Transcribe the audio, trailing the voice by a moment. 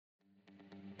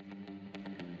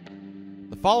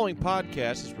following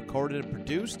podcast is recorded and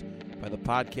produced by the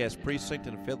Podcast Precinct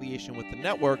in affiliation with the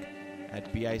network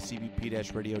at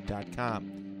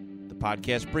bicbp-radio.com. The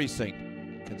Podcast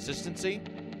Precinct. Consistency,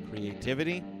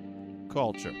 creativity,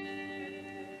 culture.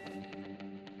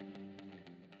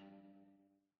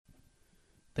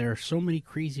 There are so many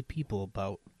crazy people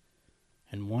about,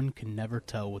 and one can never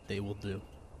tell what they will do.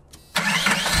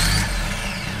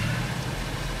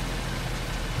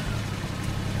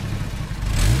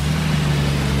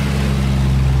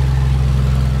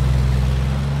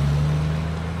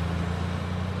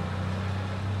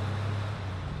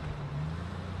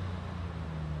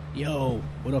 Yo,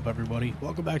 what up, everybody?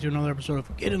 Welcome back to another episode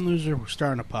of Get In Loser. We're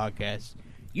starting a podcast.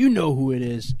 You know who it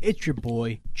is. It's your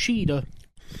boy, Cheetah.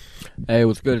 Hey,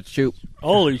 what's good? It's Shoot.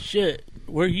 Holy shit.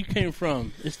 Where you came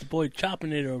from? It's the boy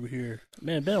Choppinator over here.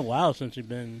 Man, it's been a while since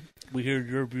we heard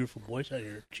your beautiful voice out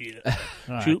here, Cheetah. All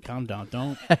right, Shoot. calm down.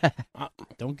 Don't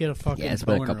get a fucking Yeah, it's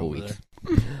been a boner couple over weeks.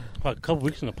 there. A couple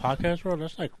weeks in the podcast world?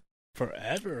 That's like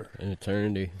forever. An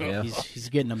eternity. Yeah. He's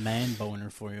getting a man boner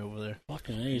for you over there.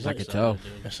 Fucking A. I could tell.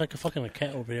 It's like a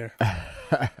cat over here.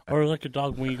 Or like a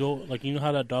dog when you go, like, you know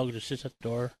how that dog just sits at the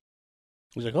door?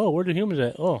 He's like, oh, where the humans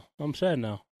at? Oh, I'm sad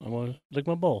now. I'm going to lick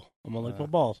my bowl. I'm going to lick my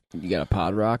balls. You got a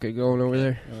pod rocket going over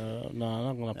there? No, I'm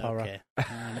not going to power Okay.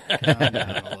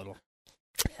 up. A little.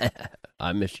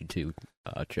 I miss you too,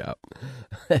 Chop.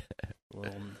 A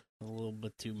little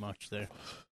bit too much there.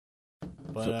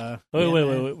 But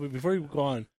Wait. Before you go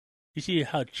on, you see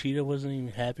how Cheetah wasn't even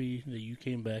happy that you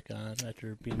came back on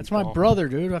after being that's my gone? brother,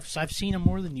 dude. I've seen him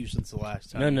more than you since the last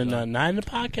time. No, not in the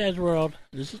podcast world.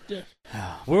 This is the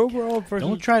real world versus...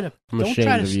 Don't try to I'm ashamed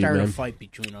start of you, a man. fight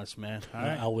between us, man. All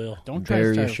right? I will. Don't try to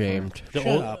Very start ashamed. A fight.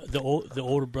 Shut up. The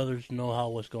older brothers know how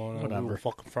what's going on. Whatever. We will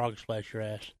fucking frog splash your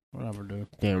ass. Whatever, dude.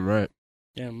 Damn right.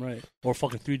 Damn right. Or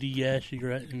fucking 3D ass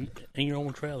you're in your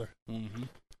own trailer. Mm-hmm.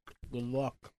 Good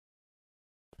luck.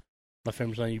 My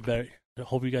family's like, you better... I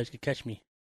hope you guys can catch me.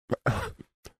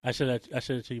 I said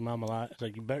it to your mom a lot. It's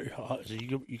like, you better...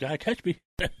 You gotta catch me.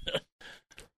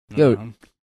 Yo, Uh-huh.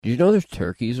 do you know there's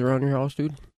turkeys around your house,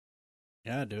 dude?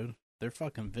 Yeah, dude. They're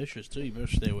fucking vicious, too. You better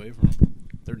stay away from them.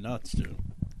 They're nuts, dude.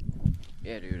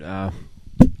 Yeah, dude. A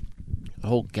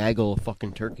whole gaggle of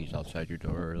fucking turkeys outside your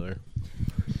door earlier.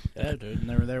 Yeah, dude. And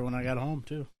they were there when I got home,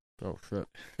 too. Oh, shit.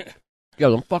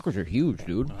 Yo, them fuckers are huge,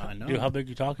 dude. I know. Dude, how big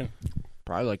you talking?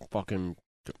 Probably like fucking...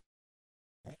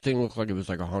 Thing looked like it was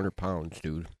like 100 pounds,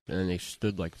 dude. And then they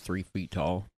stood like 3 feet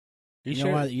tall. You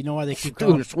know why they keep Dude,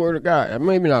 calling... I swear to God,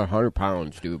 maybe not 100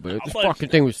 pounds, dude, but this fucking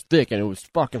thing was thick, and it was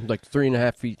fucking like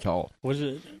 3.5 feet tall. Was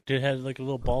it? Did it have like a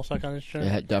little ball sack on his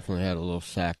chest? Definitely had a little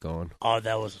sack going. Oh,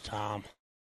 that was a Tom.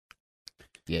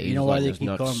 Yeah, You know why they keep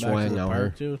nuts going back to swaying the down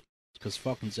park, here. too? It's because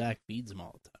fucking Zach feeds them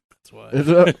all the time. That's why. Is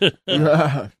it?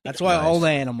 That's why Nice. all the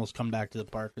animals come back to the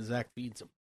park, because Zach feeds them.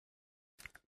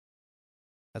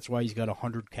 That's why he's got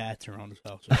 100 cats around his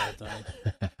house at all times.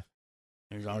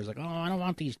 He's always like, oh, I don't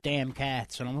want these damn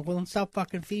cats. And I'm like, well, then stop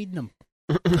fucking feeding them.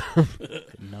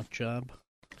 Nut job.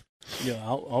 Yeah,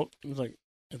 I'll it's like,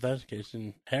 if that's the case,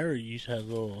 then Harry used to have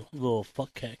a little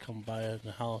fuck cat come by in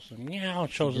the house and meow,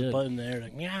 shows his did. butt in the air,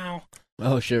 like meow.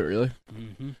 Oh, shit, really?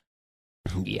 Mm-hmm.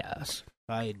 Yes.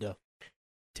 I had to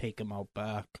take him out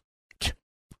back.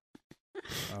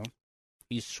 Well,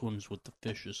 he swims with the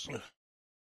fishes.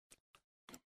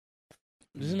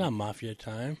 This is not mafia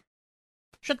time.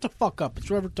 Shut the fuck up. It's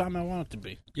whatever time I want it to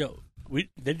be. Yo,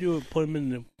 they do it, put him in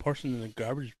the person in the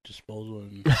garbage disposal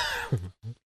and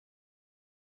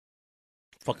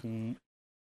fucking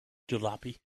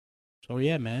jalopy. So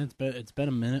yeah, man, it's been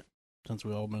a minute since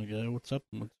we all been together. What's up?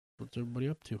 What's everybody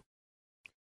up to?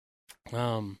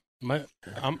 I'm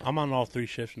on all 3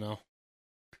 shifts now.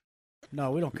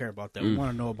 No, we don't care about that. We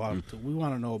want to know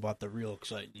about the real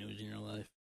exciting news in your life.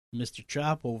 Mr.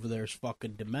 Chop over there is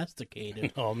fucking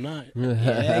domesticated. Oh, I'm not.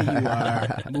 Yeah, you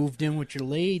are. Moved in with your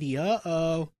lady.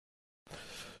 Uh-oh.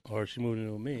 Or she moved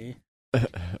in with me.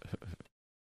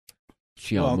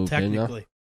 She all moved in now?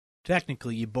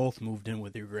 Technically, you both moved in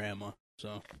with your grandma.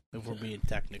 So, if we're being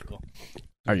technical.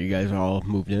 Are you guys all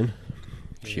moved in?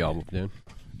 She Yeah. all moved in?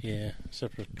 Yeah,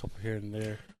 except for a couple here and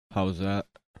there. How was that?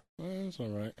 It's all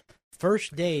right.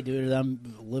 First day, dude,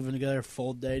 I'm living together,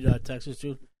 full day, Texas,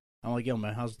 dude. I'm like, yo,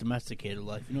 man, how's domesticated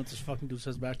life? You know what this fucking dude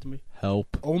says back to me?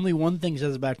 Help. Only one thing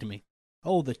says back to me.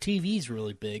 Oh, the TV's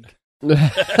really big.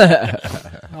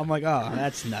 I'm like, oh,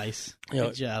 that's nice.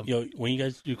 Good job. Yo, when you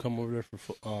guys do come over there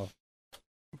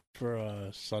for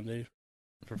Sunday,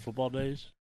 for football days,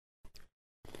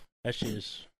 that shit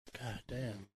is, god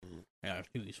damn. Yeah,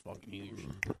 TV's fucking huge.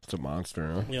 It's a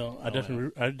monster, huh? Yo, I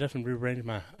definitely rearranged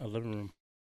my living room.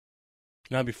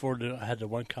 Now before I had the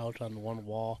one couch on the one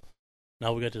wall.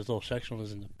 Now we got this little section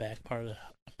that's in the back part of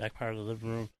the living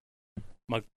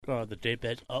room. The day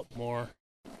bed's up more.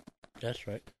 That's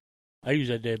right. I use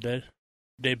that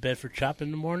day bed for chopping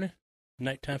in the morning.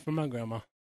 Nighttime for my grandma.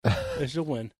 It's a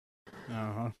win.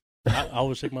 I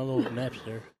always take my little naps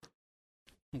there.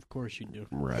 Of course you do.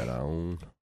 Right on.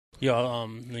 Yeah.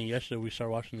 Then yesterday we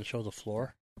started watching the show The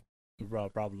Floor with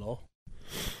Rob Lowe.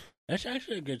 It's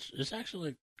actually a good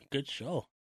show.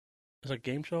 It's a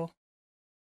game show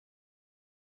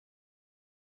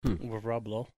with Rob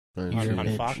Lowe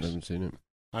on Fox. I haven't seen it.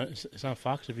 It's on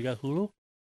Fox. If you got Hulu,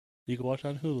 you can watch it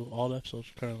on Hulu. All the episodes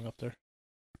are currently up there.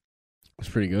 It's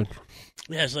pretty good.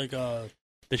 Yeah, it's like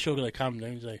they show like common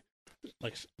names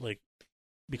like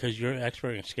because you're an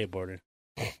expert in skateboarding.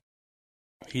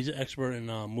 He's an expert in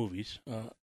movies.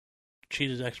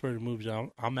 Cheetah's expert in movies.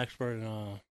 I'm expert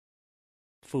in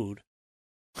food.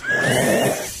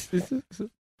 I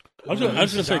was gonna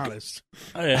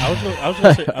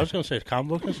say comic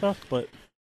book and stuff, but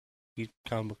he's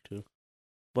comic book too.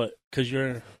 But because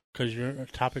your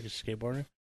topic is skateboarding,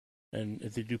 and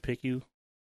if they do pick you,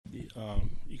 you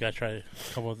gotta try to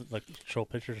come up with show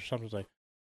pictures or something. It's like,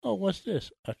 oh, what's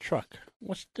this? A truck.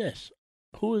 What's this?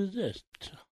 Who is this?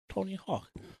 Tony Hawk.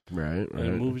 Right.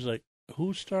 And the movie's like,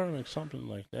 who's starring something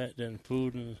like that? Then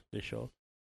food and they show.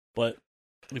 But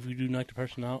if you do knock the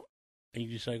person out and you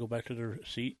decide to go back to their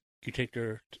seat, you take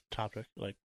their topic.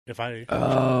 Like if I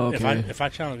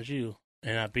challenge you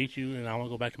and I beat you and I want to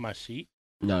go back to my seat.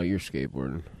 No, you're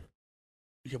skateboarding.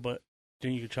 Yeah, but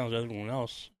then you can challenge everyone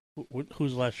else.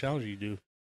 Who's the last challenge you do?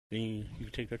 Then you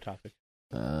can take their topic.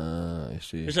 I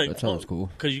see. It's like, that sounds cool.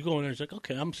 Because you go in there, it's like,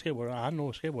 okay, I'm a skateboarder. I know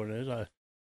what skateboarding is.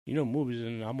 Movies,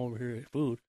 and I'm over here at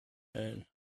food, and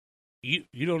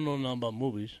you don't know nothing about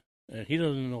movies, and he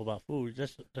doesn't know about food.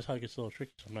 That's how it gets a little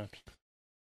tricky sometimes.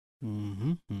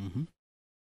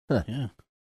 Huh. Yeah,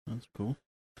 that's cool.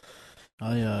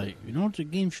 You know what's a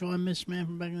game show I miss, man,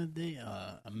 from back in the day?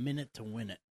 A Minute to Win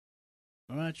It.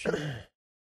 Remember that show?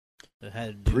 It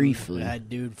had Briefly. It had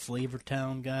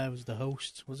Flavortown guy was the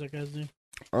host. What's that guy's name?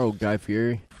 Oh, Guy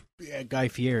Fieri. Yeah, Guy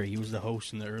Fieri. He was the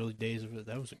host in the early days of it.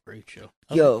 That was a great show.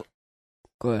 Yo,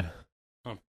 go ahead.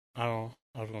 I don't know.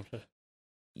 I was gonna say.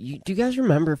 Do you guys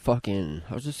remember fucking?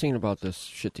 I was just thinking about this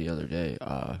shit the other day.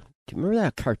 Do you remember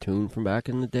that cartoon from back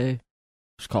in the day?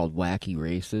 It's called Wacky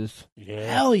Races.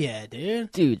 Yeah. Hell yeah,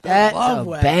 dude. Dude, that's a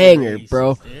banger, Races,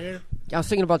 bro. Dude. I was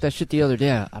thinking about that shit the other day.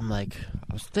 I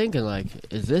was thinking,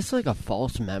 is this like a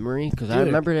false memory? Because I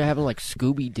remember it having like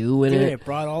Scooby Doo in it. It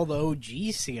brought all the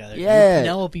OGs together. Yeah.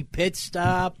 Penelope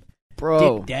Pitstop.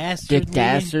 Bro. Dick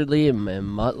Dastardly and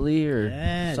Muttley or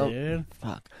something. Dude.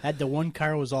 Fuck. Had the one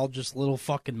car was all just little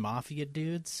fucking mafia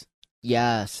dudes.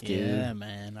 Yes, dude. Yeah,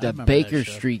 man. The Baker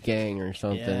Street Gang or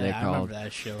something they called. I remember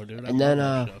that show, dude. And then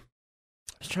I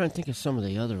was trying to think of some of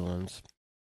the other ones.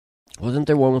 Wasn't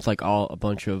there one with like a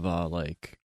bunch of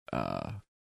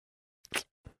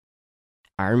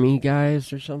army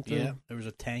guys or something? Yeah, there was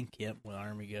a tank, with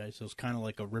army guys. So it was kind of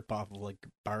like a ripoff of like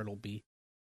Bartleby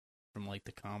from like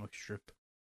the comic strip.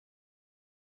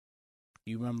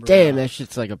 You remember? Damn, that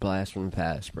shit's like a blast from the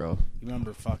past, bro. You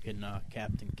remember fucking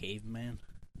Captain Caveman?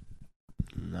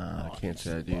 Nah, I can't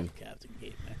say I do. Captain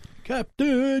Caveman.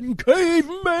 Captain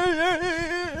Caveman!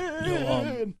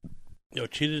 Yo,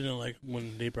 Cheetah didn't like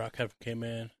when they brought Captain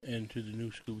Caveman into the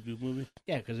new Scooby-Doo movie.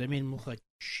 Yeah, because they made him look like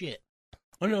shit.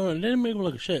 Oh, no, they didn't make him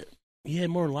look like shit. He had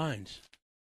more lines.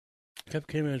 Captain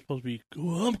Caveman is supposed to be,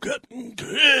 oh, I'm Captain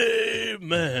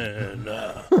Caveman.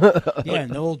 Yeah, in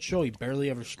the old show, he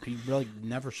really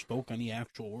never spoke any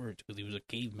actual words because he was a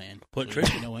caveman. But so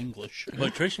Tracy, no English.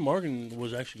 But Tracy Morgan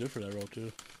was actually good for that role,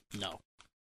 too. No.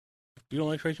 You don't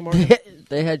like Tracy Morgan?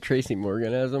 They had Tracy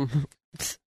Morgan as him.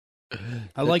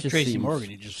 I like Tracy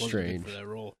Morgan. He just strange. wasn't good for that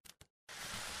role.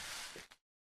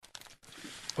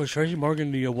 Was Tracy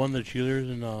Morgan the one of the cheerleaders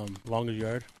in Longest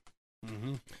Yard?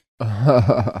 Mm-hmm.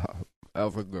 That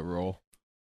was a good role.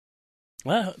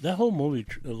 That whole movie,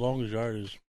 The Longest Yard,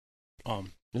 is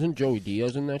Isn't Joey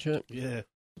Diaz in that shit? Yeah.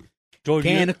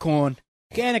 Can of corn,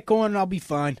 and I'll be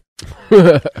fine.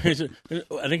 I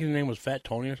think his name was Fat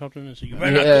Tony or something. And so you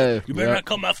better not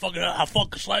come my fucking. I'll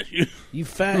fucking slash you. You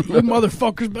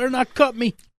motherfuckers better not cut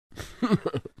me.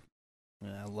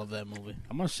 Yeah, I love that movie.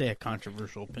 I'm gonna say a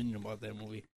controversial opinion about that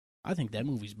movie. I think that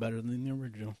movie's better than the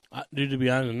original. Dude, to be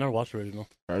honest, I never watched the original.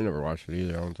 I never watched it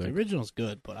either, I don't think. The original's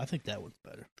good, but I think that one's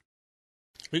better.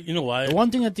 You know why? The one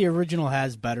thing that the original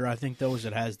has better, I think, though, is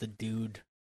it has the dude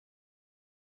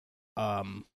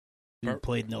who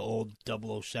played in the old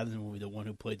 007 movie, the one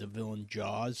who played the villain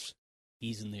Jaws.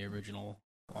 He's in the original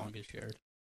Longest Yard.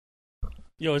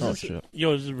 Is Oh, this, shit.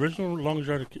 is the original Long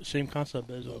Yard the same concept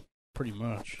as Pretty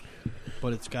much.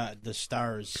 But it's got the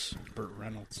stars, Burt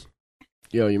Reynolds.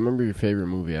 Yo, you remember your favorite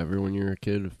movie ever when you were a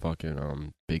kid?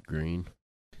 Fucking Big Green.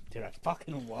 Dude, I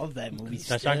fucking love that movie.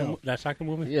 that soccer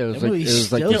movie? Yeah, it That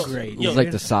movie's like still the, great. It was Yo,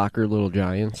 like the soccer Little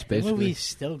Giants, The basically. movie's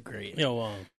still great.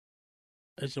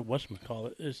 It's a what's it call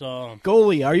it? It's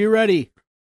Goalie, are you ready?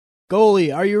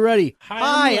 Goalie, are you ready?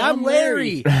 Hi, I'm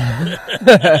Larry.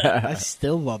 I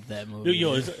still love that movie.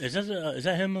 Is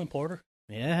that him and Porter?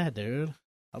 Yeah, dude.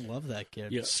 I love that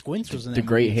kid. Yeah. Squints was in that The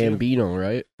Great movie, too. Hambino,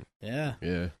 right? Yeah.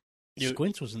 Yeah.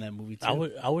 Squints was in that movie, too.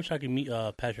 I wish I could meet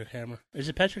Patrick Hammer. Is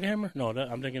it Patrick Hammer? No,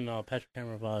 I'm thinking Patrick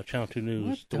Hammer of Channel 2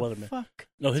 News, What the weatherman. fuck?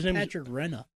 No, his name is Patrick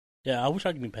Renna. Yeah, I wish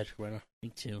I could meet Patrick Renner.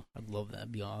 Me too. I'd love that.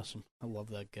 That'd be awesome. I love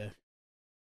that guy.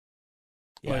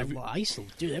 Well, Yeah, if you- I used to,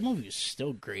 dude, that movie is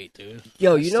still great, dude.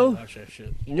 Yo, I you still know- watch that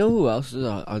shit. You know who else is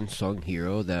an unsung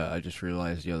hero that I just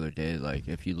realized the other day? Like,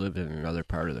 if you lived in another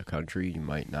part of the country, you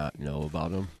might not know about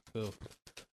him. Who?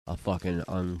 A fucking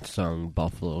unsung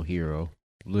Buffalo hero.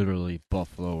 Literally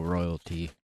Buffalo royalty.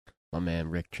 My man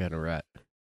Rick Jenneret.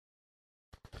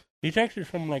 He's actually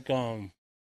from like South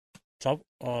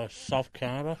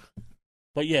Canada,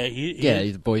 but yeah,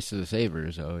 He's the voice of the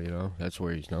Sabres, so, you know, that's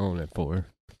where he's known it for.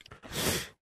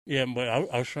 yeah. But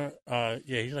I was trying.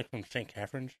 He's like from St.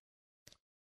 Catharines.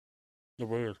 The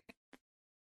weird.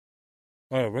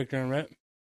 Oh, Rick Jenneret.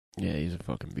 Yeah, he's a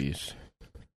fucking beast.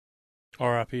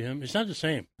 R.I.P. him. It's not the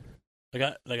same. I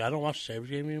don't watch the Sabres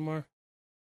game anymore.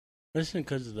 Listen,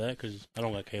 because of that, because I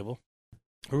don't got cable.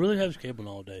 Who really has cable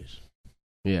nowadays?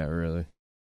 Yeah, really.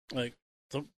 Like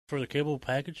for the cable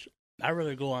package, I'd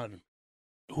rather go on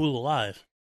Hulu Live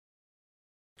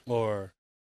or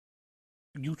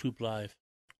YouTube Live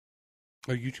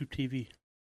or YouTube TV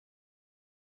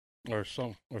or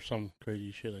some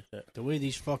crazy shit like that. The way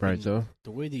these fucking, Right, so?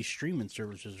 the way these streaming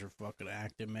services are fucking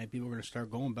active, man, people are gonna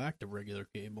start going back to regular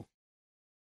cable,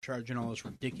 charging all this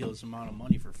ridiculous amount of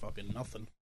money for fucking nothing.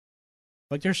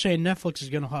 Like they're saying Netflix is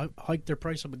gonna hike their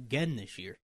price up again this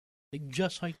year. They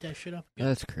just hiked that shit up again.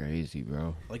 That's crazy,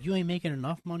 bro. Like, you ain't making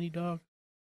enough money, dog?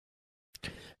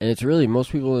 And it's really,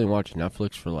 most people only watch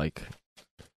Netflix for, like,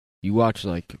 you watch,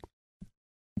 like,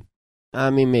 I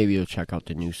mean, maybe you'll check out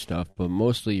the new stuff, but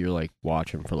mostly you're, like,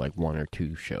 watching for, like, one or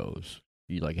two shows.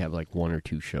 You, like, have, like, one or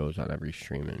two shows on every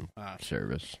streaming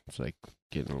service. It's, like,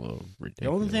 getting a little ridiculous. The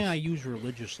only thing I use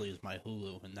religiously is my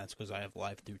Hulu, and that's because I have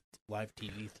live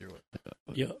TV through it.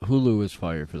 Yeah. Hulu is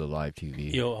fire for the live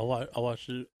TV. I watched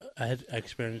it. I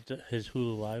experienced his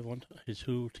Hulu Live his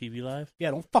Hulu TV Live.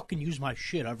 Yeah, don't fucking use my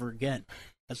shit ever again.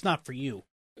 That's not for you.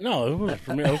 No, it was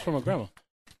for me. It was for my grandma.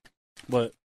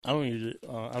 But I don't use it.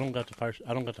 I don't got the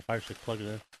fire stick plugged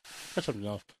in. That's something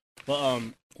else. But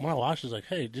when I watched, it's like,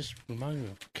 hey, this reminds me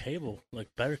of cable. Like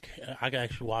better. I can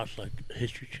actually watch like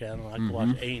History Channel. I can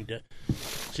watch A&D.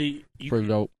 See, Pretty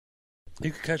dope.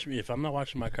 You can catch me if I'm not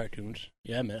watching my cartoons.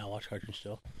 Yeah, man, I watch cartoons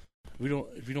still.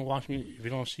 If you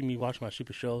don't see me watch my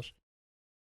super shows,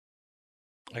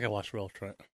 I can watch Real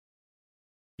Trent.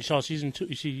 You saw season 2?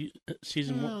 You see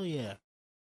season 1? Hell yeah.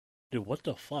 Dude, what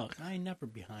the fuck? I ain't never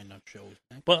behind on shows.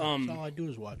 Man. But, That's all I do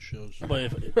is watch shows.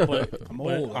 But I'm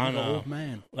old. I'm an old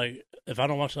man. Like, if I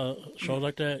don't watch shows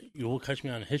like that, you will catch me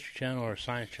on the History Channel or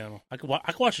Science Channel. I could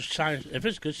watch the Science. If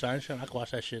it's good Science Channel, I could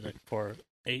watch that shit like for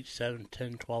 8, 7,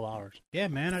 10, 12 hours. Yeah,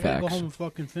 man, I gotta go Facts. home and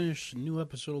fucking finish a new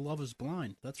episode of Love is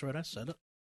Blind. That's right, I said it.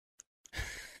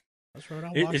 That's right,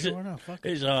 I'll watch it right now. Fuck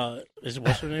it. Is it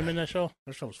what's her name in that show?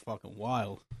 That show was fucking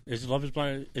wild. Is Love is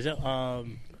Blind? Is that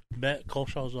Matt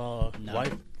Colshaw's No,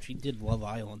 wife? she did Love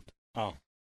Island. Oh.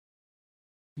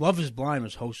 Love is Blind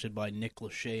was hosted by Nick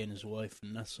Lachey and his wife,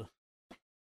 Vanessa.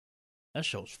 That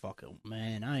show's fucking,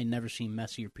 man, I ain't never seen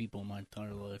messier people in my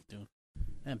entire life, dude.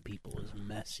 Them people is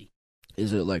messy.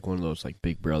 Is it like one of those like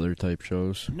Big Brother type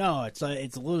shows? No, it's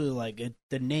literally like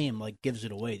the name like gives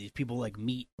it away. These people like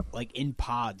meet like in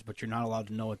pods, but you're not allowed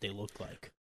to know what they look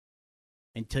like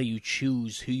until you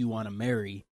choose who you want to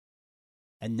marry,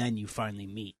 and then you finally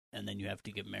meet, and then you have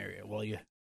to get married. Well,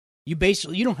 you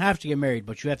basically don't have to get married,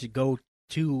 but you have to go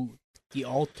to the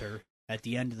altar at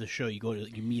the end of the show.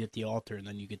 You meet at the altar, and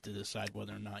then you get to decide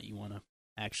whether or not you want to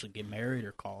actually get married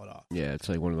or call it off. Yeah, it's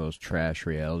like one of those trash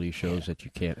reality shows that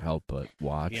you can't help but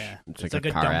watch. Yeah, it's like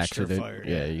a car dumpster accident. fire.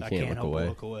 Yeah, you I can't help but look away.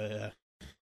 look away. Yeah.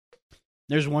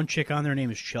 There's one chick on there. Her name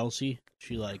is Chelsea.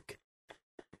 She like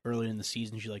early in the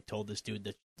season, she like told this dude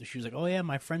that she was like, "Oh yeah,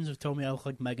 my friends have told me I look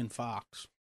like Megan Fox."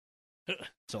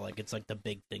 So like it's like the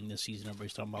big thing this season.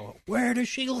 Everybody's talking about where does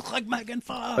she look like Megan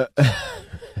Fox?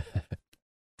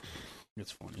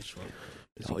 It's funny as fuck.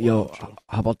 It's a Yo, wild show.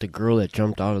 how about the girl that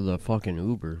jumped out of the fucking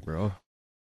Uber, bro?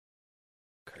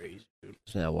 crazy, dude.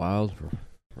 Isn't that wild?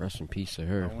 Rest in peace to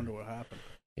her. I wonder what happened.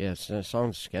 Yeah, it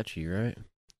sounds sketchy, right?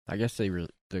 I guess the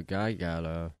guy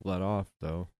got let off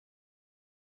though.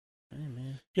 Hey,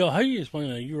 man. Yo, how you explain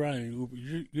that? You're riding an Uber,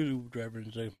 you're the Uber driver, and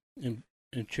it's like, and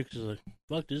chicks is like,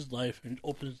 fuck this life, and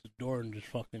opens the door and just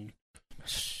fucking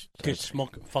gets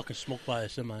fucking smoked by a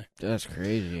semi. That's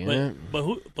crazy, isn't it?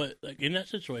 But like in that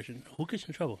situation, who gets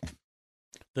in trouble?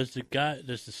 Does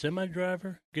the semi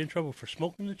driver get in trouble for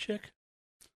smoking the chick?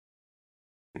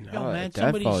 No, man, at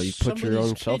that fault, you put your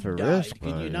own somebody's self kid at died. risk.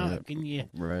 Can you but, not? Can you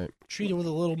right. treat her with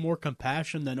a little more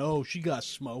compassion than, oh, she got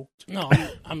smoked? No,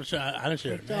 I'm just saying, I didn't say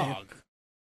that. Dog.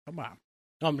 Come on.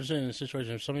 No, I'm just saying in a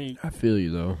situation if somebody I feel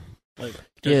you though. like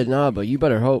Yeah, nah, but you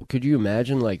better hope. Could you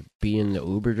imagine like being the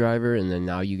Uber driver and then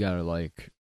now you gotta like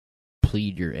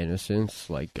plead your innocence?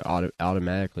 Like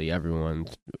automatically, everyone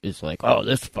is like, "Oh,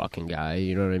 this fucking guy."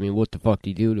 You know what I mean? What the fuck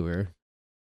did he do to her?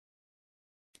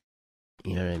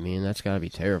 You know what I mean? That's gotta be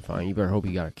terrifying. You better hope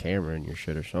you got a camera in your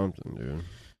shit or something, dude.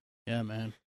 Yeah,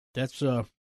 man. That's a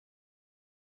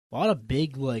lot of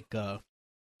big, like,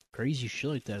 crazy shit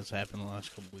like that has happened the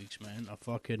last couple weeks, man. A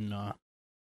fucking, one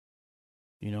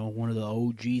of the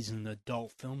OGs in the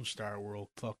adult film star world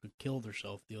fucking killed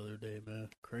herself the other day, man.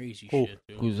 Crazy shit,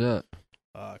 dude. Who's that?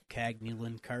 Cagney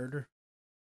Lynn Carter.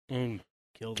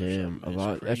 Killed Damn, herself. a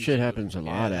lot. That shit happens a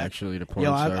lot, actually, to porn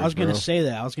stars, I was going bro. to say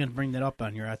that. I was going to bring that up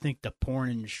on here. I think the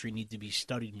porn industry needs to be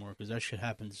studied more because that shit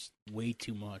happens way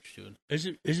too much, dude. Is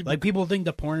it like people think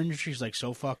the porn industry is like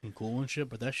so fucking cool and shit,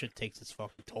 but that shit takes its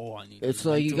fucking toll on you. It's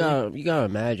like you gotta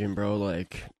imagine, bro.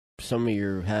 Like some of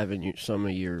your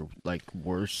like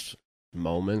worst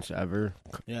moments ever,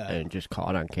 yeah, and just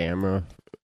caught on camera,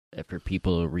 and for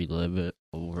people to relive it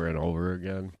over and over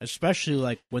again. Especially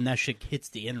like when that shit hits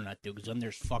the internet, dude. Because then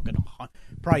there's fucking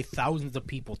probably thousands of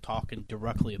people talking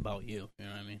directly about you. You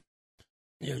know what I mean?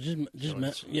 Yeah, if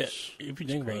you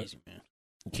think about it, man.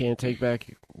 You can't take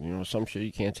back, some shit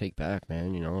you can't take back,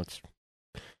 man.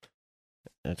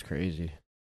 That's crazy.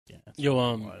 Yeah.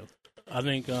 Wild. I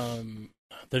think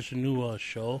there's a new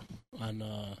show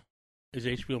on is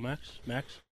it HBO Max?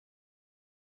 Max?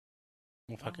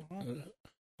 Fuck it.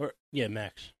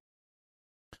 Max.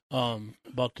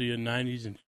 About the 90s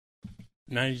and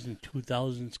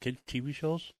 2000s kid TV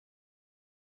shows.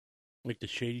 Like the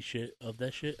shady shit of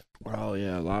that shit. Oh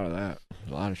yeah, a lot of that.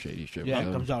 A lot of shady shit. Yeah,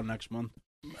 it comes out next month.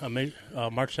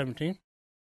 March 17th.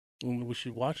 We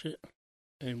should watch it,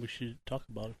 and we should talk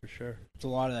about it for sure. It's a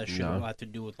lot of that shit will have to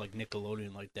do with like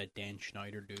Nickelodeon, like that Dan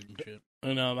Schneider dude and shit.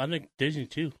 And I think Disney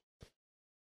too.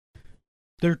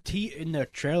 They're in the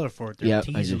trailer for it. They're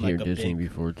teasing I did hear like Disney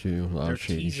before too. A lot of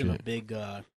shady shit. They're teasing a big,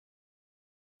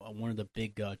 one of the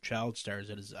big child stars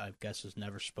that I guess has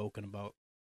never spoken about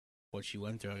what she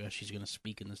went through. I guess she's gonna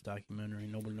speak in this documentary.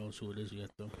 Nobody knows who it is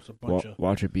yet, though. It's a bunch of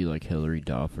watch it be like Hillary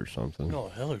Duff or something. No,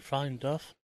 Hillary Fine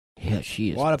Duff. Yeah,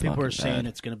 she is. A lot of people are saying bad.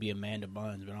 it's gonna be Amanda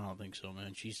Bynes, but I don't think so,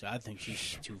 man. I think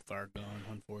she's too far gone,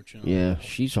 unfortunately. Yeah,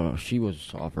 she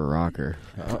was off her rocker,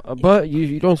 but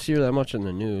you don't see her that much in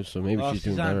the news, so maybe she's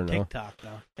doing better now. TikTok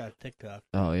now. Got TikTok.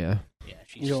 Oh yeah. Yeah,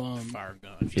 she's far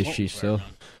gone. Is she still?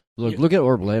 Look at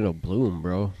Orlando Bloom,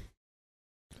 bro.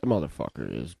 The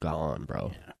motherfucker is gone,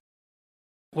 bro. Yeah.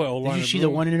 Well, did you see the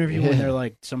one interview when they're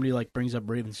like somebody like brings up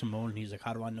Raven Simone and he's like,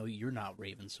 "How do I know you're not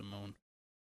Raven Simone?"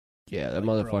 Yeah, that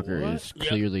like, motherfucker bro, is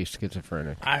clearly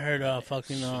schizophrenic. I heard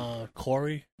fucking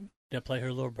Corey that played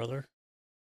her little brother.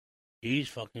 He's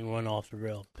fucking went off the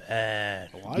rail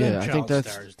bad. A lot of child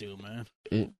stars do, man.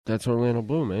 That's Orlando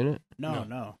Bloom, ain't it?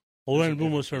 No. Orlando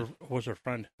Bloom was her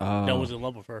friend that was in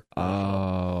love with her.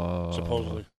 Oh,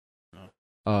 supposedly.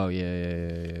 Oh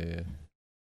yeah.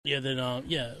 Yeah, then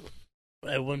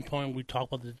at one point we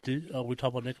talked about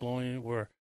Nickelodeon, where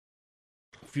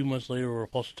a few months later we were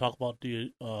supposed to talk about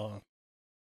the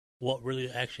what really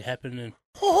actually happened in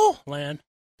land.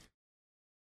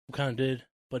 We kind of did,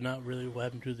 but not really what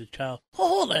happened to the child.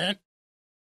 Land.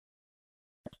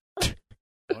 Why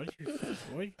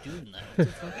are you doing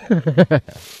that?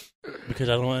 Because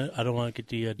I don't want to get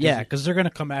the yeah, because they're gonna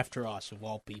come after us of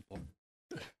all people.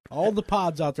 All the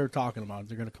pods out there talking about it,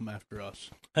 they're gonna come after us.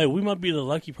 Hey, we might be the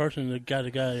lucky person that got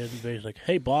a guy everybody's like,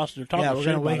 "Hey, boss, they're talking." Yeah, we're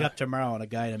gonna wake up up tomorrow and a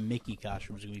guy in a Mickey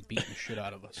costume is gonna be beating the shit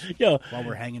out of us. Yo, while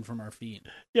we're hanging from our feet.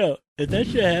 Yo, if that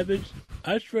shit happens,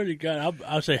 I swear to God,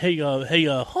 I'll say, "Hey,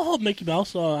 Mickey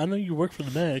Mouse, I know you work for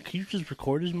the man. Can you just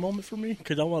record this moment for me?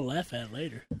 Because I want to laugh at it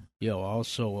later." Yo,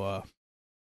 also,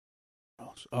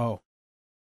 did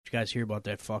you guys hear about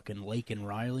that fucking Laken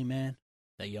Riley, man?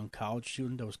 That young college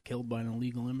student that was killed by an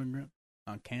illegal immigrant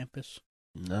on campus?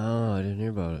 No, I didn't hear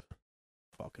about it.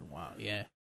 Fucking wow, yeah.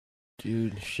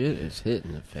 Dude, shit is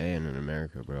hitting the fan in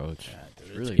America, bro. It's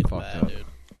dude, really getting fucked bad, up. dude.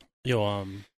 Yo,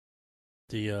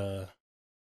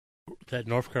 that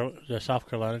South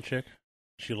Carolina chick,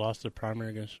 she lost the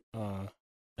primary against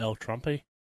El Trumpy.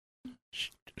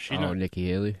 She not, Nikki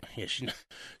Haley. yeah, she's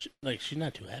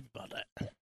not too happy about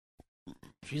that.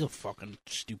 She's a fucking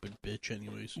stupid bitch,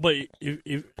 anyways. But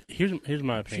if here's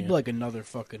my opinion. She'd be like another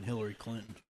fucking Hillary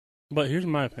Clinton. But here's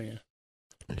my opinion.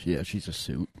 Yeah, she's a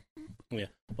suit. Yeah,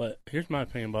 but here's my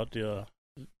opinion about the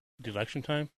election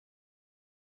time.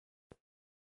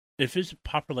 If it's a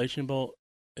population vote,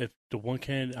 if the one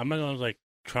candidate, I'm not gonna like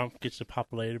Trump gets the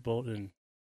population vote and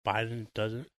Biden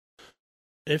doesn't.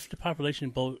 If the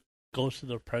population vote goes to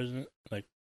the president, like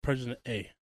President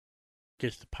A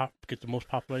gets the most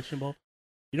population vote,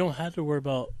 you don't have to worry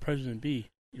about President B.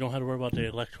 You don't have to worry about the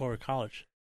electoral college.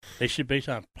 They should base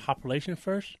on population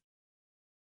first.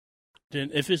 Then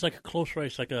if it's like a close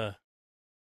race, like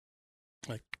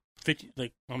 50,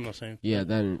 like I'm not saying. Yeah,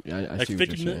 then I Like see 50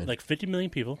 what you're saying. like 50 million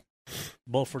people,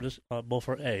 both for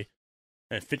A,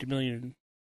 and 50 million,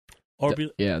 or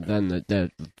be then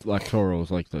the electoral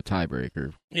is like the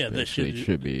tiebreaker. yeah, that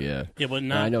should be. Yeah, yeah, but I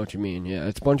not know what you mean. Yeah,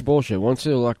 it's a bunch of bullshit. Once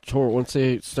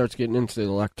they starts getting into the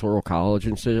electoral college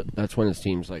and shit, that's when it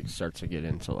seems like starts to get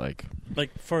into like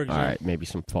for all example, right, maybe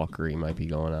some fuckery might be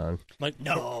going on.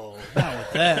 No, not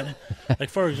with them. like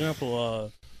for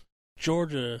example,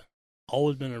 Georgia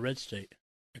always been a red state,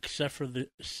 except for the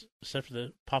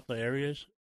popular areas,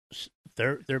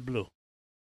 they're blue.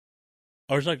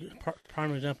 Or it's like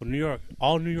prime example, New York.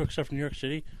 All New York except for New York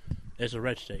City is a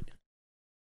red state.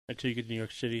 Until you get to New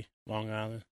York City, Long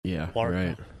Island, Yeah,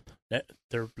 Watertown, right.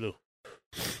 they're blue.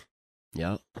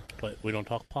 Yeah. But we don't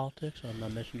talk politics. I'm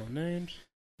not mentioning no names.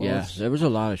 Yeah, there was a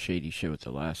lot of shady shit with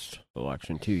the last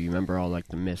election, too. You remember all, like,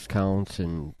 the miscounts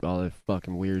and all that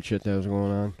fucking weird shit that was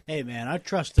going on? Hey, man, I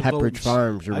trust the Pepperidge voting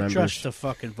Farms, remember? I trust the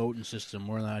fucking voting system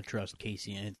more than I trust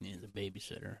Casey Anthony as a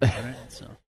babysitter. All right? So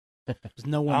there's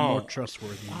no one more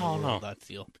trustworthy in the world, I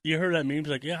feel. You heard that meme? It's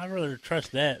like, yeah, I'd rather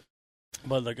trust that.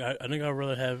 But, like, I think I'd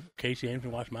rather have Casey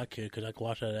Anthony watch my kid because I can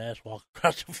watch that ass walk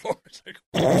across the floor. It's like,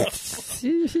 what the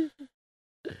fuck?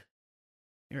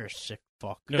 You're a sick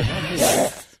fuck. No,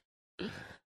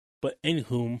 but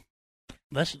anywho,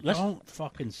 let's don't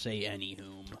fucking say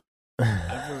anywhom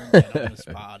ever again on this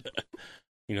pod,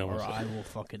 you know, or I will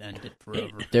fucking end it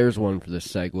forever. There's one for the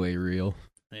segue reel.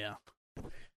 Yeah.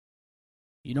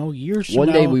 You know, years from One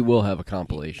now, day we will have a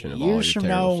compilation of all your years from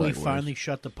now, terrible we segues. finally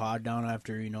shut the pod down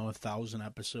after 1,000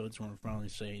 episodes. When we finally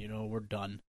say, we're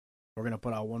done. We're gonna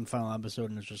put out one final episode,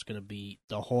 and it's just gonna be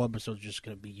the whole episode's just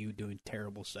gonna be you doing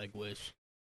terrible segues.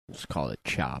 Let's call it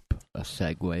Chop, a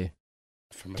segue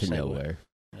from to nowhere.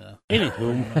 Yeah.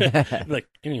 Anywho, like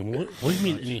anywho, what do you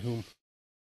mean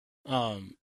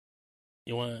anywho?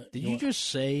 You wanna? Did you just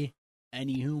say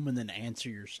anywhom and then answer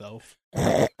yourself?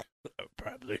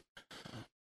 Probably.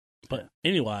 But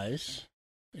anyways,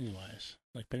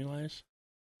 like Pennywise,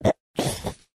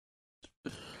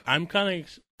 I'm kind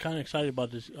of excited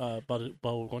about this. About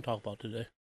what we're going to talk about today.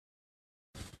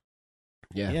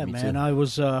 Yeah, me man. too. I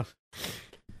was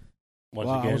Once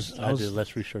Wow, again, I was- did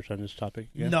less research on this topic.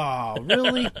 Again. No,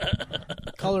 really?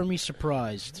 Color me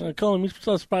surprised. Colin, me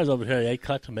so surprised over here. I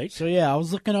cut to make. So yeah, I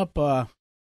was looking up. I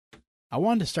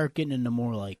wanted to start getting into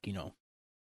more like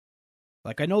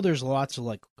like I know there's lots of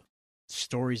like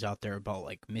stories out there about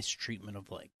like mistreatment of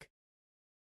like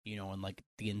and like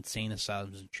the insane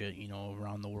asylums and shit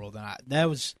around the world, and that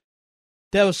was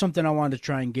something I wanted to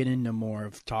try and get into more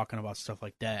of, talking about stuff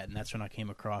like that. And that's when I came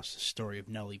across the story of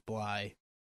Nellie Bly.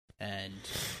 And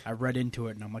I read into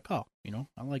it, and I'm like, oh,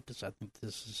 I like this. I think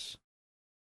this is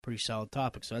a pretty solid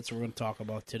topic. So that's what we're going to talk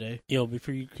about today.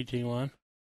 Before you continue on,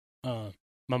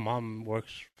 my mom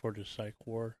works for the psych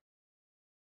ward.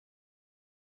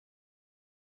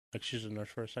 Like, she's a nurse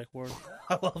for a psych ward.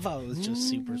 I love how it was just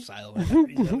super silent.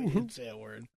 You didn't say a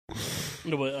word.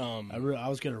 No, but I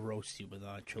was going to roast you, but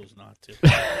I chose not to.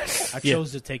 I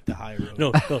chose to take the high road.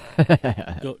 No,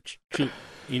 shoot.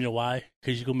 You know why?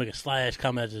 Because you're going to make a sly ass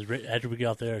comment after we get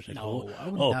out there. It's like, No, I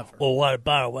would never. Well, why,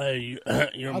 by the way,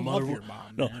 your I mother... love your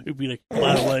mom, No, man. it'd be like,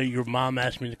 by the way, your mom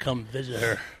asked me to come visit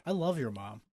her. I love your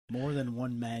mom. More than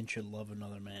one man should love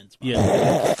another man's mom.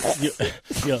 Yeah.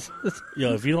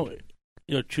 If you don't...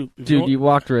 Dude, you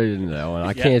walked right into that one.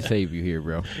 I can't save you here,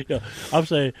 bro. I'm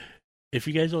saying, if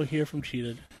you guys don't hear from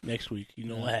Cheetah next week, you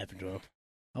know what happened to him.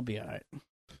 I'll be all right.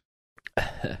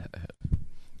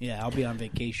 Yeah, I'll be on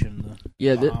vacation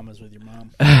in the Bahamas with your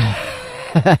mom.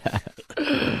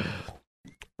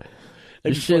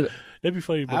 That'd be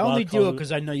funny. I only do it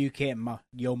because I know you can't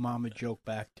yo mama joke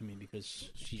back to me because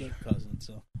she's your cousin.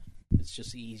 So It's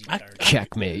just the easy card.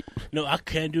 Checkmate. No, I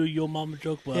can't do a yo mama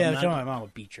joke, but Yeah, I'm tell not, my mom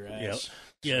would beat your ass.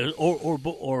 yeah, or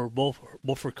both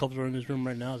her cubs are in this room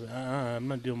right now. So, I'm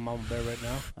not doing mama bear right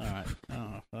now. All right.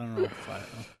 I don't know if I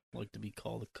like to be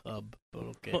called a cub, but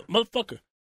okay. Motherfucker,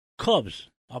 cubs,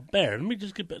 a bear. Let me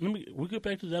just get back. We'll get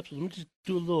back to the episode. Let me just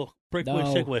do a little breakaway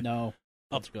segue. No.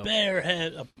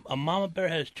 A mama bear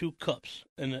has 2 cubs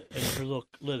in her little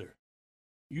litter.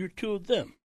 You're 2 of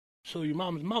them. So your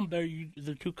mama bear,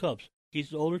 the 2 cubs.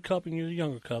 He's the older cub and you're the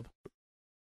younger cub.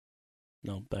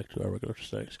 Now back to our regular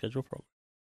schedule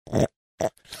program.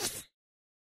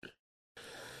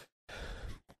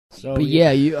 So But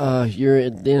yeah, you're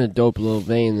in a dope little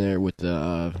vein there with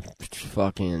the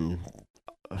fucking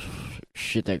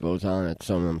shit that goes on at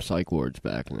some of them psych wards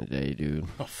back in the day, dude.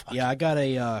 Oh, fuck. yeah,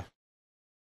 I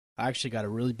actually got a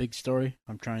really big story.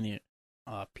 I'm trying to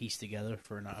piece together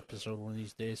for an episode one of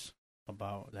these days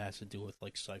about that has to do with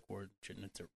like psych ward shit, and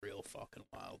it's a real fucking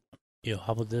wild one. Yo,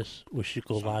 how about this? We should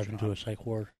go live into a psych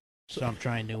ward. So I'm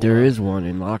trying to. There is one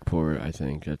in Lockport, I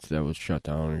think. That was shut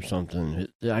down or something.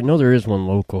 I know there is one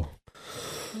local.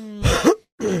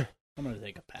 I'm gonna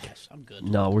take a pass. I'm good.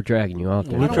 No, we're dragging you out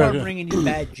there. I don't want to bring any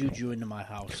bad juju into my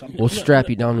house. We'll strap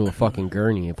you down to a fucking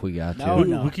gurney if we got to. No,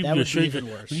 We'll give that you a would be straight even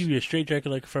worse. We'll give you a straight jacket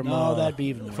like from that'd be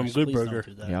even worse. from Good Please Burger.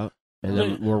 Don't do that. Yeah. And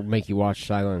then we'll make you watch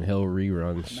Silent Hill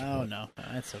reruns. No,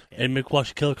 that's okay. And make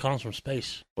watch Killer Clowns from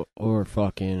Space. Or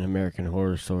fucking American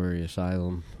Horror Story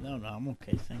Asylum. No, I'm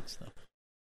okay. Thanks, though.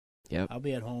 Yep. I'll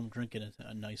be at home drinking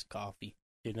a nice coffee.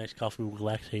 Get a nice coffee with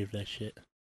laxative that shit.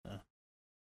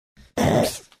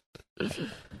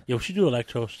 Yo, we should do a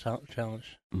lactose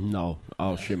challenge. No,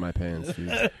 I'll shit my pants,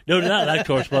 dude. No, not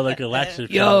lactose, but like a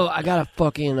laxative Yo, challenge. I got a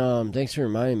fucking, thanks for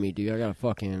reminding me, dude. I got a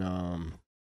fucking,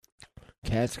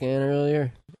 CAT scan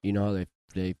earlier. You know how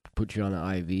they put you on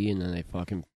an IV and then they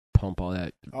fucking pump all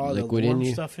that liquid the in warm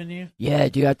you? stuff in you? Yeah,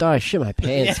 dude, I thought I shit my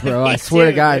pants, Yeah, bro. me I swear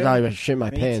to too, God, dude. I thought I shit my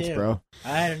Me pants, too. bro. I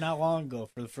had it not long ago.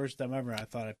 For the first time ever, I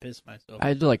thought I pissed myself. I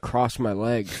had to, like, cross my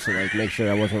legs to, like, make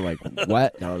sure I wasn't, like,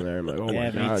 wet down there. I'm like, oh, Yeah,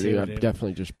 my me God, too, dude, I've dude.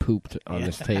 definitely just pooped on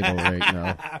this table right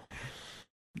now.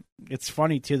 It's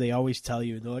funny, too. They always tell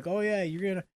you. They're like, oh, yeah,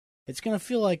 it's going to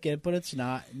feel like it, but it's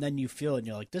not. And then you feel it, and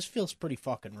you're like, this feels pretty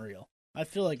fucking real. I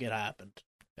feel like it happened.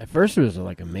 At first, it was,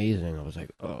 like, amazing. I was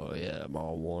like, oh, yeah, I'm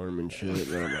all warm and shit. And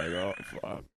then I'm like, oh,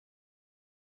 fuck.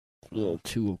 A little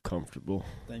too comfortable.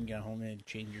 Then you got home and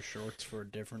change your shorts for a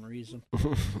different reason.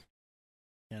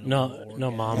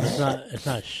 No, Mom, it's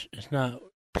not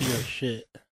pure shit.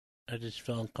 I just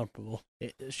felt uncomfortable.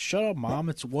 Shut up, Mom.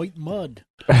 It's white mud.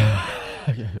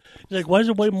 He's like, why is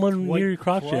there white mud near your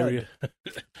crotch blood. area?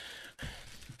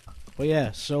 Well,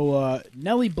 yeah, so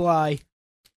Nellie Bly,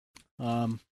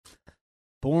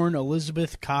 born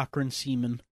Elizabeth Cochran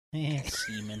Seaman.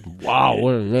 Seaman. Wow,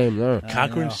 what a name there.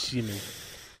 Cochran know. semen.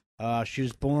 She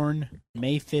was born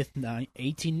May 5th,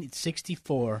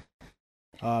 1864,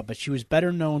 but she was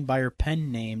better known by her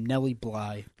pen name, Nellie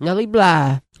Bly. Nellie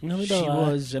Bly. She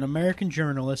was an American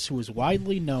journalist who was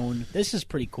widely known. This is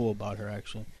pretty cool about her,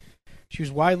 actually. She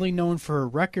was widely known for her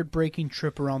record-breaking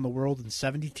trip around the world in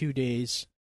 72 days,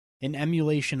 in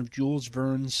emulation of Jules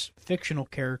Verne's fictional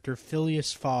character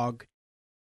Phileas Fogg.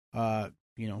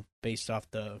 Based off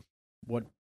what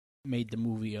made the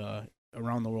movie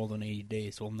Around the World in 80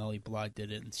 Days. Well, Nellie Bly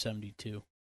did it in 72.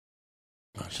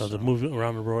 So the movie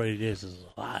Around the World 80 Days is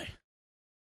a lie.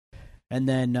 And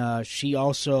then she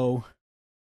also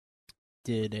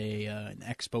did an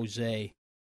expose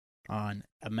on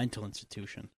a mental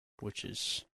institution, which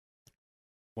is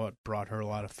what brought her a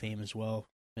lot of fame as well.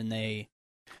 And they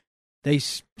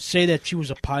say that she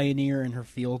was a pioneer in her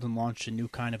field and launched a new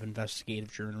kind of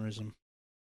investigative journalism.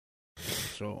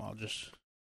 So I'll just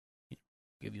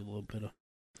give you a little bit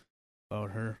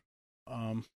about her.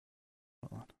 Hold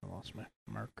on, I lost my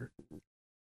marker.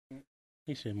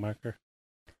 You say marker.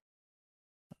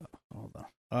 Hold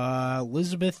on.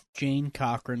 Elizabeth Jane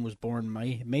Cochran was born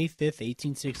May 5th,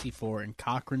 1864 in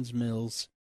Cochran's Mills,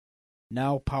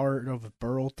 now part of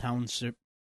Burrell Township,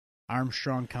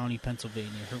 Armstrong County,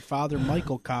 Pennsylvania. Her father,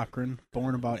 Michael Cochran,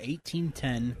 born about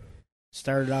 1810,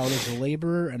 started out as a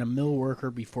laborer and a mill worker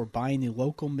before buying the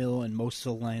local mill and most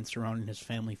of the land surrounding his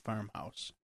family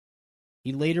farmhouse.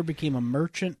 He later became a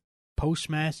merchant,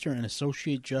 postmaster, and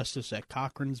associate justice at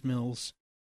Cochran's Mills,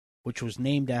 which was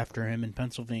named after him in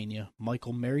Pennsylvania.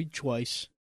 Michael married twice.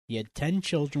 He had 10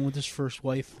 children with his first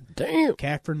wife, Damn.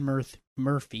 Catherine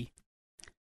Murphy,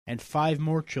 and 5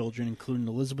 more children, including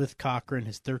Elizabeth Cochran,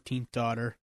 his 13th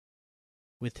daughter,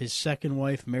 with his second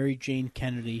wife, Mary Jane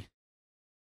Kennedy.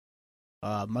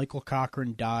 Michael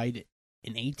Cochran died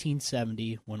in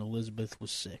 1870 when Elizabeth was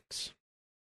 6.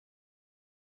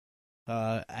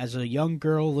 As a young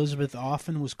girl, Elizabeth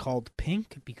often was called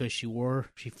Pink because she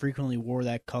frequently wore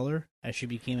that color. As she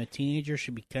became a teenager,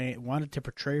 she wanted to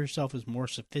portray herself as more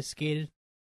sophisticated,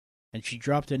 and she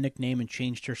dropped a nickname and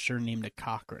changed her surname to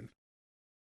Cochran.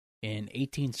 In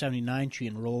 1879, she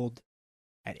enrolled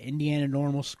at Indiana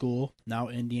Normal School, now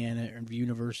Indiana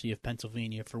University of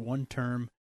Pennsylvania, for one term,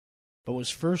 but was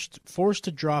first forced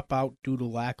to drop out due to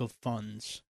lack of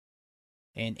funds.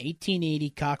 In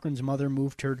 1880, Cochran's mother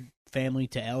moved her family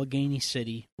to Allegheny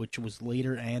City, which was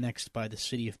later annexed by the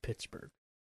city of Pittsburgh.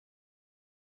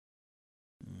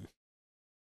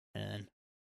 And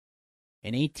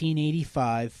in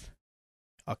 1885,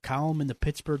 a column in the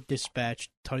Pittsburgh Dispatch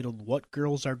titled "What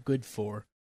Girls Are Good For"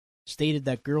 stated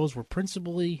that girls were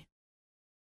principally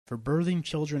for birthing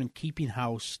children and keeping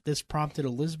house. This prompted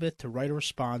Elizabeth to write a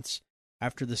response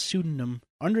under the pseudonym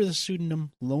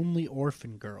Lonely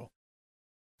Orphan Girl.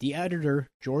 The editor,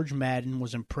 George Madden,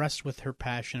 was impressed with her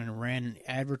passion and ran an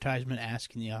advertisement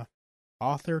asking the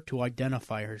author to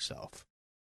identify herself.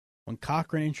 When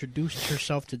Cochran introduced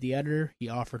herself to the editor, he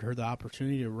offered her the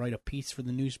opportunity to write a piece for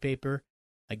the newspaper,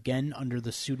 again under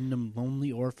the pseudonym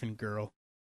Lonely Orphan Girl.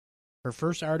 Her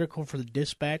first article for the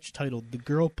Dispatch, titled "The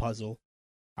Girl Puzzle,"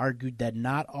 argued that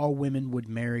not all women would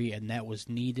marry and that was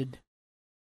needed.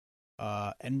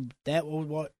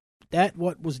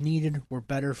 What was needed were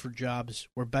better jobs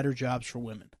for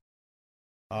women.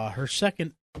 Her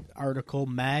second article,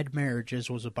 "Mad Marriages,"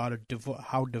 was about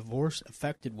how divorce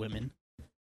affected women.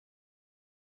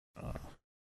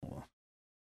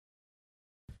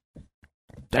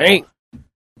 Dang.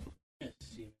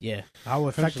 Yeah, how it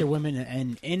affected women,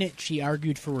 and in it she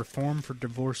argued for reform for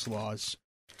divorce laws.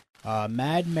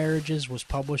 Mad Marriages was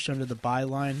published under the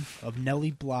byline of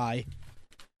Nellie Bly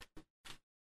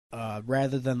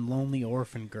rather than Lonely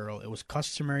Orphan Girl. It was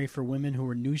customary for women who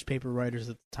were newspaper writers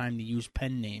at the time to use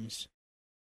pen names.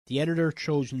 The editor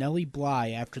chose Nellie Bly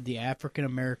after the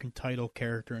African-American title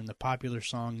character in the popular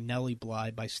song Nellie Bly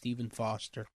by Stephen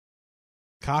Foster.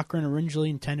 Cochran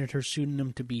originally intended her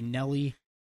pseudonym to be Nellie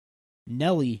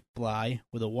Bly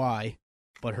with a Y,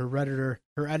 but her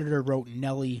editor wrote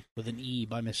Nellie with an E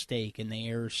by mistake, and the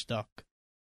error stuck.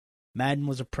 Madden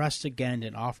was oppressed again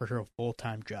and offered her a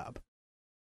full-time job.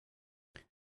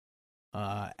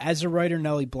 As a writer,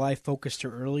 Nellie Bly focused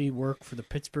her early work for the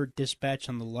Pittsburgh Dispatch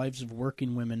on the lives of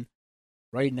working women,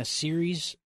 writing a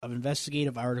series of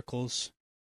investigative articles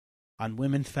on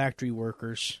women factory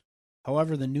workers.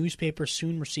 However, the newspaper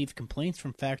soon received complaints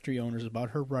from factory owners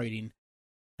about her writing,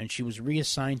 and she was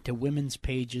reassigned to women's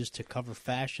pages to cover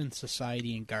fashion,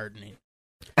 society, and gardening.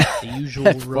 The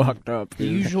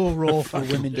usual role for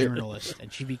women journalists,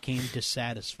 and she became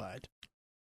dissatisfied.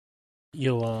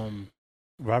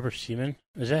 Robert Seaman,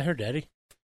 is that her daddy?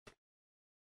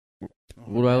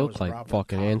 What do I look like?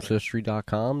 Fucking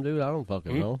Ancestry.com, dude? I don't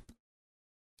fucking know.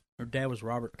 Her dad was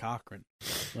Robert Cochran.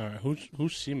 All right,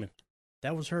 who's Seaman?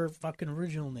 That was her fucking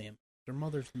original name. Her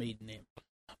mother's maiden name.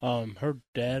 Her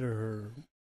dad or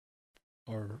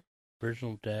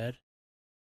original dad.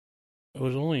 It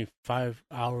was only 5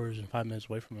 hours and 5 minutes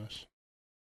away from us,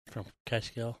 from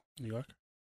Catskill, New York.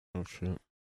 Oh shit.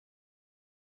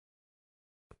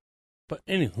 But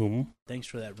anywho, thanks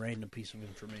for that random piece of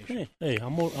information. Hey,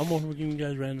 I'm over giving you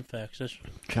guys random facts. That's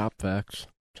Chop facts.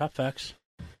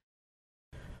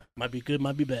 Might be good,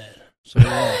 might be bad. So,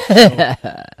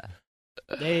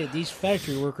 these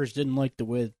factory workers didn't like the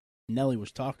way Nellie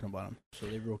was talking about them, so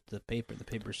they wrote to the paper. The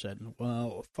paper said,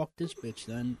 "Well, fuck this bitch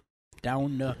then.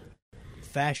 Down to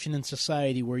fashion and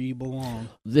society where you belong."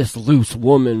 This loose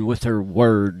woman with her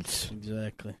words.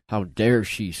 Exactly. How dare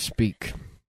she speak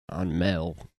on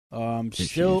Mel?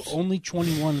 Still only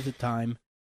 21 at the time,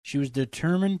 she was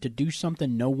determined to do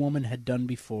something no woman had done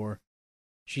before.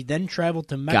 She then traveled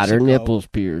to Mexico. Got her nipples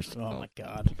pierced. Oh my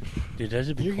god. Dude,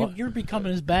 you're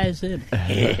becoming as bad as him.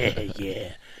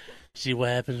 Yeah. See what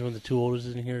happens when the two oldest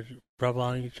in here rub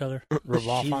on each other?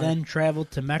 She then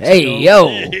traveled to Mexico. Hey, yo!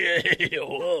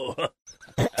 Whoa.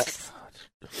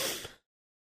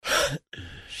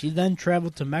 She then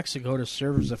traveled to Mexico to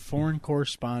serve as a foreign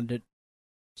correspondent,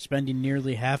 spending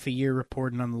nearly half a year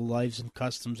reporting on the lives and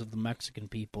customs of the Mexican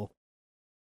people.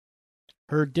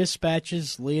 Her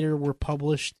dispatches later were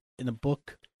published in a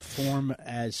book form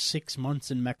as 6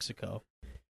 Months in Mexico.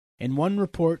 In one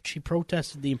report, she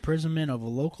protested the imprisonment of a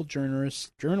local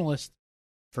journalist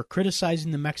for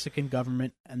criticizing the Mexican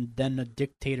government and then a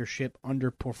dictatorship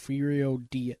under Porfirio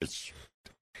Diaz.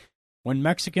 When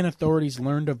Mexican authorities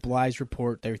learned of Bly's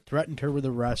report, they threatened her with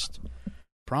arrest,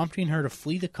 prompting her to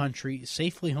flee the country.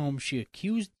 Safely home, she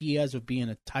accused Diaz of being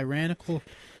a tyrannical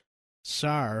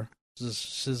Caesar,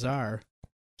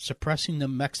 suppressing the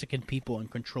Mexican people and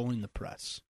controlling the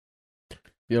press.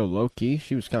 Yo, low-key,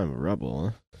 she was kind of a rebel,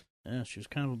 huh? Yeah, she was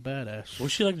kind of a badass.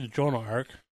 Was she like the Joan of Arc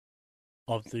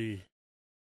of the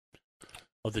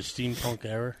steampunk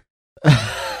era?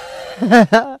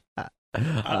 I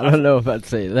don't know if I'd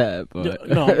say that, but...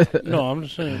 No, I'm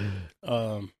just saying,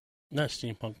 not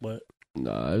steampunk, but...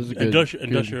 No, it was a good...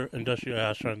 Industrial, I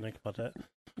was trying to think about that.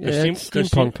 Yeah,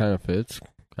 steampunk kind of fits,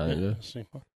 kind of. Yeah,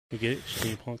 steampunk. You get it?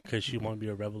 Steampunk, because she want to be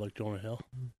a rebel like Jonah Hill?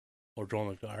 Or Joan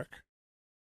of Arc?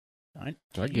 I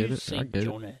get it. I get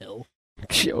Jonah Hill.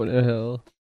 Jonah Hill.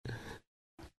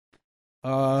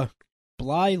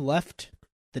 Bly left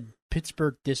the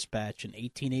Pittsburgh Dispatch in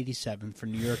 1887 for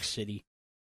New York City.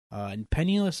 And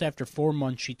penniless after 4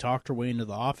 months, she talked her way into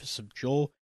the office of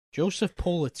Joseph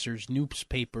Pulitzer's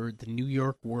newspaper, The New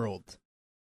York World,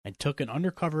 and took an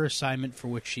undercover assignment for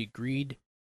which she agreed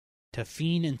to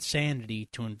feign insanity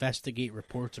to investigate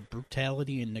reports of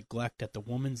brutality and neglect at the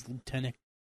Women's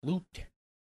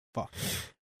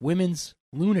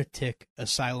Lunatic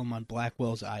Asylum on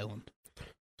Blackwell's Island.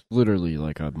 Literally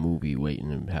like a movie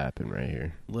waiting to happen right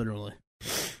here. Literally.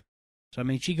 So, I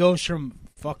mean, she goes from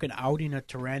fucking outing a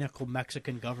tyrannical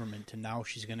Mexican government to now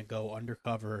she's going to go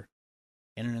undercover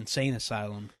in an insane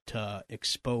asylum to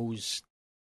expose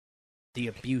the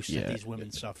abuse that these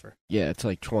women suffer. Yeah, it's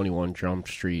like 21 Jump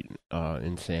Street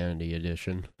Insanity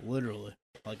Edition. Literally.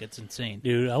 Like, it's insane.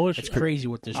 Dude, it's crazy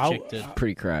what this chick did.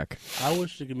 Pretty crack. I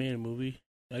wish they could make a movie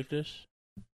like this.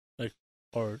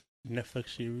 Or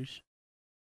Netflix series.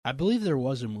 I believe there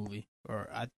was a movie. Or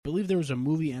I believe there was a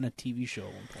movie and a TV show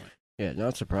at one point. Yeah,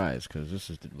 not surprised, because this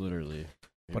is literally...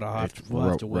 But we'll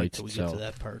have to wait till we get to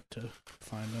that part to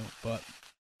find out. But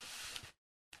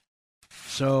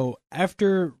so,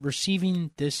 after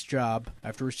receiving this job,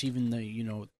 after receiving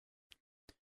the,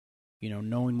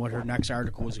 knowing what her next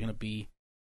article was going to be,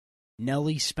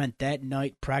 Nellie spent that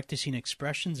night practicing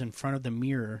expressions in front of the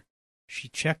mirror. She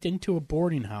checked into a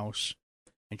boarding house,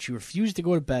 and she refused to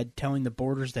go to bed, telling the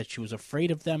boarders that she was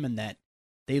afraid of them and that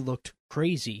they looked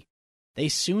crazy. They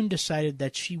soon decided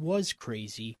that she was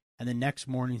crazy, and the next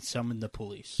morning summoned the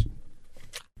police.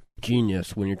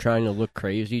 Genius. When you're trying to look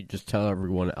crazy, just tell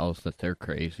everyone else that they're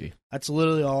crazy. That's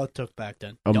literally all it took back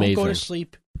then. Amazing. Don't go to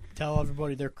sleep. Tell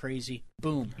everybody they're crazy.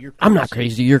 Boom. You're crazy. I'm not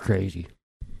crazy. You're crazy.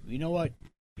 You know what?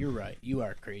 You're right. You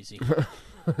are crazy.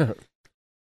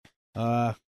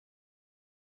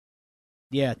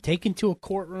 Yeah, taken to a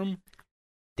courtroom,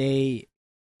 they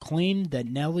claimed that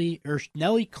Nellie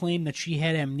claimed that she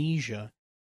had amnesia,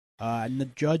 and the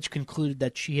judge concluded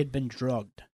that she had been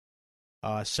drugged.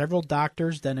 Several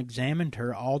doctors then examined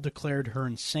her, all declared her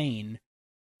insane.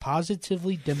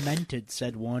 Positively demented,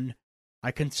 said one.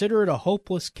 I consider it a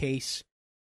hopeless case.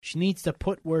 She needs to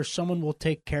put where someone will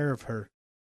take care of her.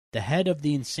 The head of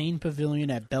the insane pavilion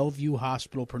at Bellevue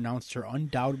Hospital pronounced her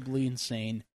undoubtedly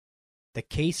insane. The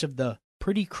case of the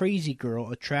pretty crazy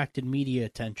girl attracted media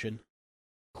attention.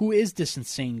 Who is this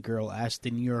insane girl? Asked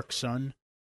the New York Sun.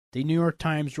 The New York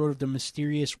Times wrote of the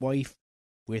mysterious wife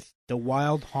with the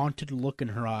wild, haunted look in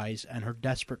her eyes and her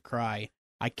desperate cry,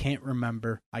 I can't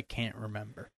remember, I can't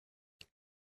remember.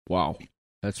 Wow.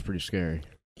 That's pretty scary.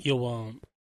 Yo,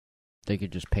 they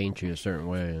could just paint you a certain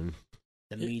way and...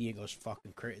 The media goes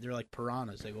fucking crazy. They're like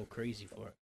piranhas. They go crazy for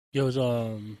it.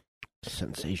 Yo,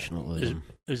 sensationalism.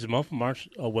 Is the month of March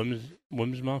a women's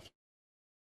month?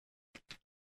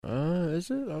 Is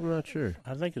it? I'm not sure.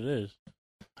 I think it is.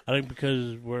 I think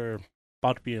because we're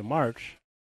about to be in March.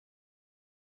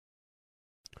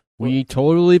 We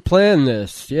totally planned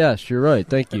this. Yes, you're right.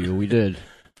 Thank you. We did.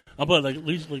 But at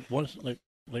least once,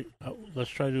 let's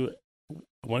try to do it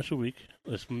once a week.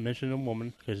 Let's mention a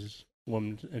woman because it's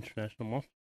Women's International Month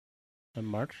in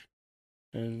March.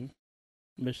 And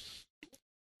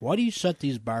why do you set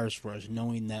these bars for us,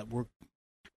 knowing that we're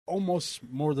almost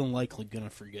more than likely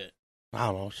gonna forget? I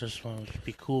don't know. It's just want to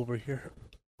be cool over here.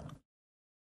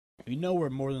 We know we're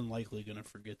more than likely gonna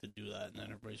forget to do that, and then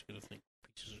everybody's gonna think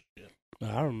pieces of shit.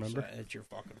 I remember. So it's your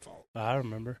fucking fault. I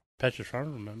remember.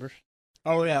 Petrotron remembers.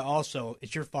 Oh yeah. Also,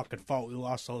 it's your fucking fault. We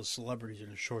lost all the celebrities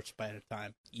in a short span of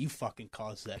time. You fucking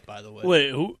caused that, by the way. Wait,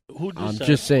 who did that? I'm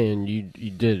just saying you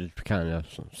did kind of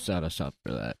set us up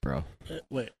for that, bro.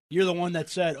 Wait, you're the one that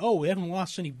said, "Oh, we haven't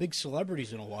lost any big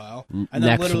celebrities in a while." And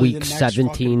next week,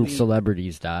 17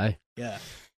 celebrities die. Yeah.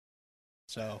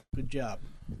 So good job.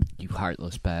 You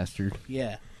heartless bastard.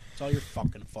 Yeah, it's all your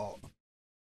fucking fault.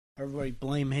 Everybody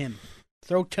blame him.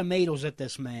 Throw tomatoes at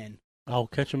this man. I'll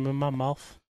catch him in my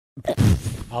mouth.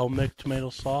 I'll make tomato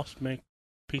sauce, make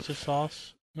pizza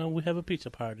sauce. No, we have a pizza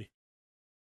party.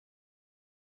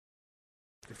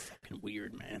 You're fucking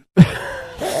weird, man.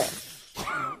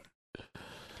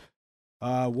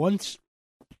 Once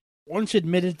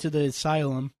admitted to the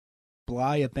asylum,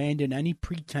 Bly abandoned any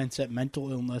pretense at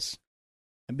mental illness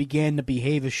and began to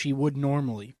behave as she would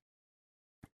normally.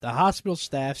 The hospital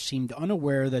staff seemed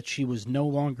unaware that she was no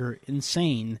longer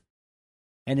insane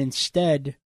and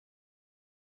instead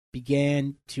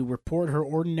began to report her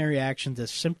ordinary actions as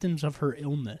symptoms of her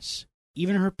illness.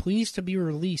 Even her pleas to be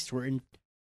released were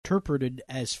interpreted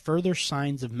as further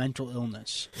signs of mental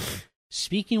illness.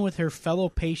 Speaking with her fellow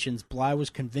patients, Bly was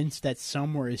convinced that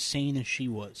some were as sane as she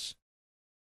was.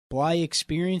 Bly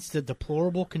experienced the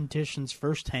deplorable conditions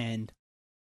firsthand.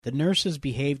 The nurses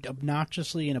behaved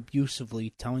obnoxiously and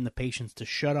abusively, telling the patients to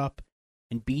shut up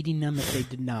and beating them if they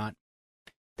did not.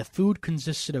 The food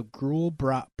consisted of gruel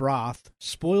broth,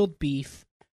 spoiled beef,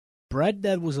 bread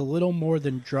that was a little more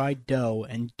than dried dough,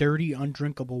 and dirty,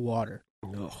 undrinkable water.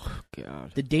 Oh,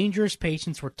 God. The dangerous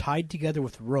patients were tied together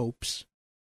with ropes.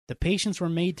 The patients were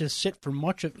made to sit for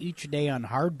much of each day on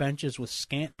hard benches with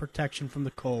scant protection from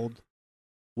the cold.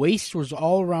 Waste was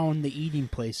all around the eating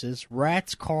places.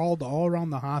 Rats crawled all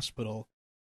around the hospital.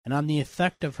 And on the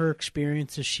effect of her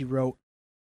experiences, she wrote,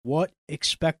 "What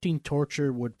expecting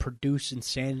torture would produce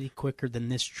insanity quicker than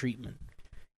this treatment?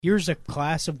 Here's a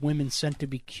class of women sent to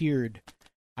be cured.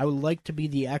 I would like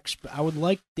the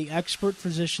expert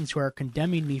physicians who are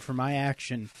condemning me for my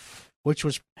action, which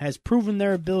has proven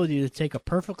their ability to take a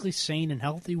perfectly sane and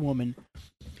healthy woman,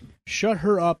 shut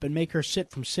her up and make her sit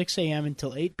from 6 a.m.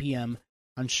 until 8 p.m.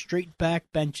 on straight back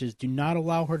benches. Do not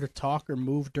allow her to talk or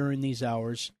move during these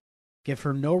hours. Give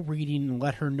her no reading and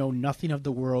let her know nothing of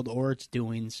the world or its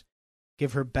doings.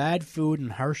 Give her bad food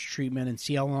and harsh treatment and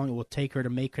see how long it will take to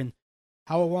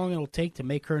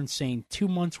make her insane. 2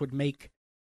 months would make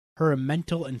her a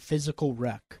mental and physical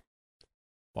wreck."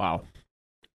 Wow.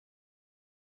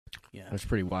 Yeah. That's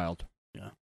pretty wild.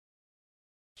 Yeah.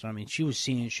 So, I mean, she was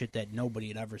seeing shit that nobody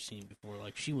had ever seen before.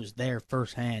 Like, she was there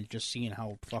firsthand just seeing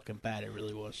how fucking bad it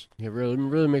really was. It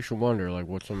really makes you wonder, like,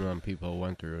 what some of them people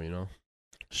went through, you know?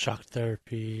 Shock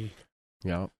therapy.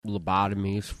 Yeah.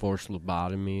 Lobotomies, forced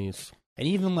lobotomies. And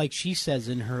even, like she says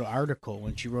in her article,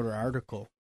 when she wrote her article,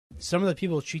 some of the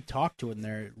people she talked to in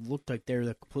there looked like they were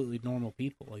the completely normal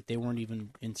people. Like, they weren't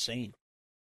even insane.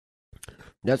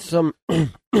 That's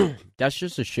that's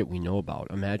just the shit we know about.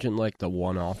 Imagine, like, the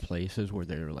one-off places where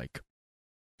they're, like,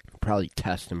 probably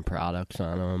testing products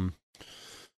on them.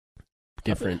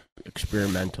 Different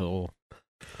experimental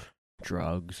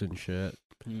drugs and shit.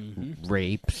 Mm-hmm.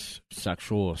 Rapes,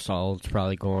 sexual assaults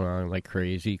probably going on like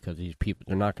crazy because these people,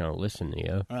 they're not going to listen to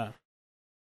you. I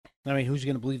mean, who's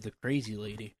going to believe the crazy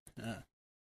lady?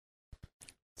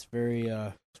 It's very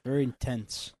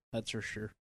intense, that's for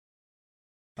sure.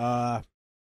 A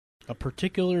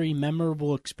particularly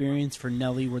memorable experience for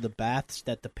Nellie were the baths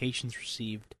that the patients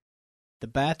received. The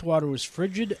bath water was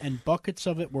frigid, and buckets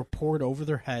of it were poured over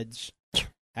their heads,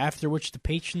 after which the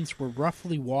patients were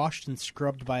roughly washed and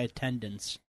scrubbed by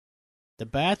attendants. The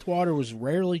bath water was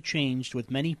rarely changed,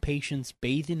 with many patients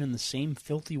bathing in the same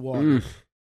filthy water.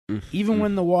 Even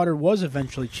when the water was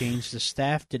eventually changed, the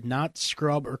staff did not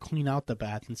scrub or clean out the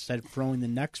bath, instead throwing the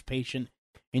next patient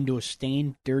into a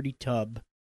stained, dirty tub.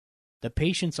 The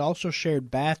patients also shared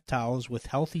bath towels, with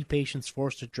healthy patients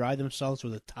forced to dry themselves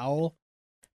with a towel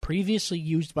previously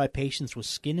used by patients with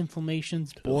skin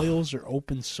inflammations, boils, or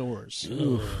open sores.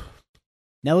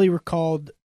 Nellie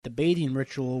recalled the bathing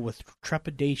ritual with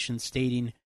trepidation,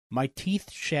 stating, "My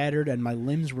teeth shattered and my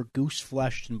limbs were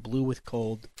goose-fleshed and blue with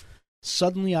cold.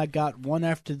 Suddenly I got one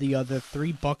after the other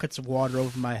 3 buckets of water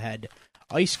over my head,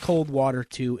 ice-cold water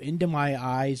too, into my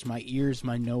eyes, my ears,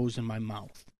 my nose, and my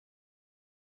mouth."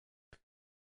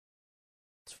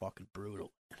 It's fucking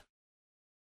brutal.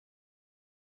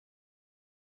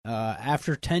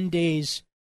 After 10 days,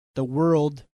 The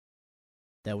World,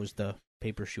 that was the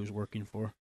paper she was working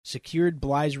for, secured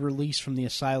Bly's release from the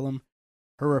asylum.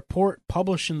 Her report,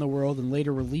 published in The World and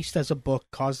later released as a book,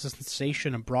 caused a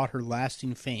sensation and brought her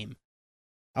lasting fame.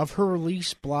 Of her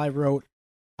release, Bly wrote,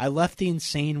 "I left the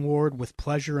insane ward with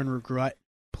pleasure and regret,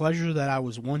 pleasure that I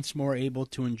was once more able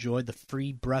to enjoy the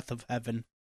free breath of heaven,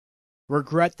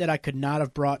 regret that I could not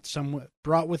have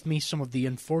brought with me some of the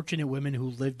unfortunate women who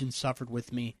lived and suffered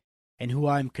with me, and who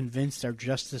I am convinced are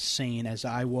just as sane as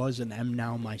I was and am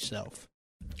now myself."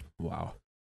 Wow.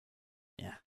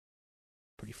 Yeah.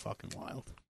 Pretty fucking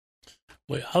wild.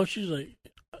 Wait, how she's like,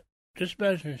 just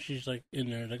imagine she's like in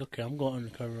there, like, okay, I'm going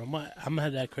undercover. I'm gonna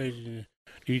have that crazy.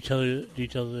 Do you tell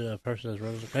the person that's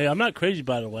running, hey, I'm not crazy,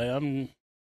 by the way. I'm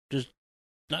just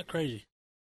not crazy.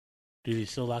 Do they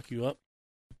still lock you up?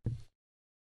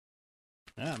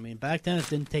 Yeah, I mean, back then it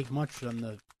didn't take much for them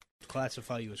to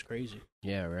classify you as crazy.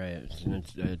 Yeah, right.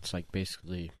 It's like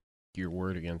basically your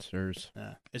word against hers.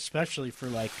 Especially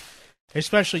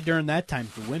during that time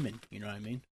for women, you know what I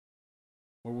mean?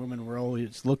 Where women were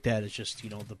always looked at as just,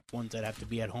 the ones that have to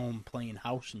be at home playing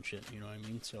house and shit, you know what I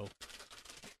mean? So,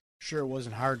 sure, it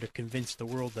wasn't hard to convince the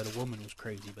world that a woman was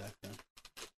crazy back then.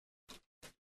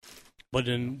 But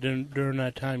then during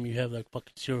that time, you have, like,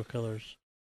 fucking serial killers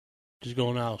just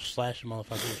going out slashing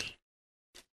motherfuckers.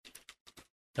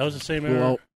 That was the same era.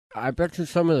 Well, I bet you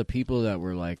some of the people that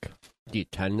were, like, the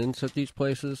attendants at these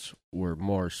places were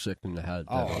more sick in the head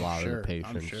than a lot of the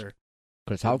patients. I'm sure.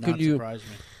 Because how could you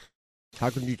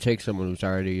take someone who's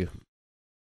already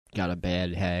got a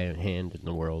bad hand in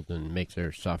the world and make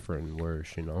their suffering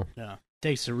worse, Yeah. It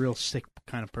takes a real sick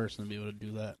kind of person to be able to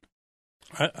do that.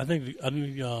 I think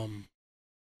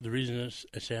the reason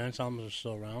asylums are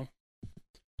still around,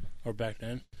 or back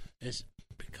then, is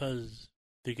because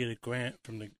they get a grant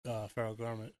from the federal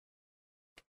government.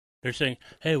 They're saying,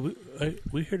 "Hey,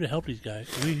 we're here to help these guys.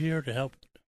 We're here to help."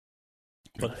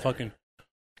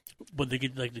 But they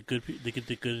get like the good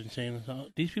insane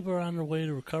asylum. These people are on their way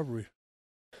to recovery.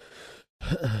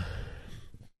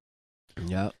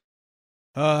 Yeah.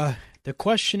 The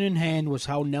question in hand was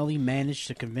how Nellie managed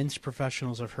to convince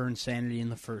professionals of her insanity in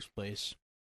the first place.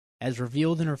 As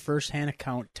revealed in her first-hand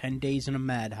account, 10 Days in a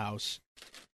Madhouse,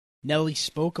 Nellie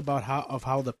spoke about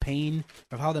how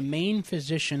the main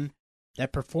physician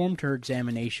that performed her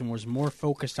examination was more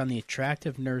focused on the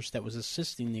attractive nurse that was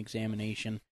assisting the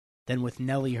examination than with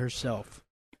Nellie herself.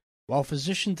 While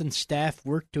physicians and staff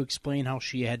worked to explain how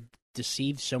she had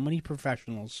deceived so many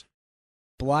professionals,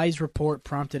 Bly's report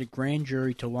prompted a grand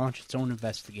jury to launch its own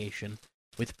investigation,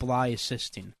 with Bly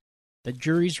assisting. The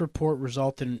jury's report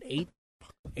resulted in an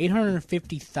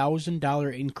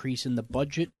 $850,000 increase in the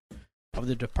budget of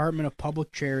the Department of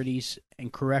Public Charities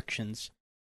and Corrections.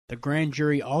 The grand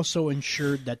jury also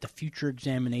ensured that the future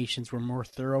examinations were more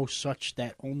thorough, such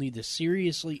that only the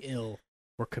seriously ill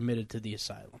were committed to the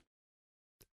asylum.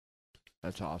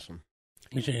 That's awesome.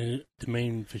 You're saying the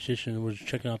main physician was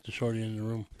checking out the shorty in the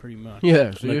room, pretty much.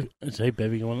 Yeah. See? Like, hey,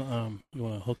 baby, you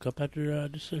wanna hook up after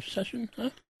this session?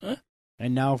 Huh?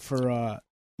 And now for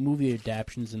movie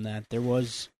adaptions and that, there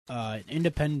was an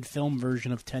independent film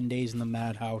version of 10 Days in the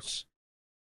Madhouse,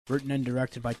 written and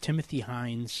directed by Timothy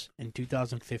Hines in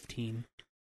 2015.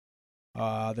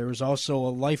 There was also a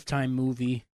Lifetime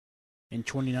movie in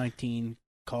 2019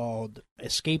 called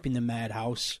Escaping the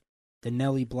Madhouse, the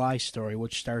Nellie Bly story,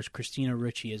 which stars Christina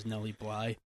Ricci as Nellie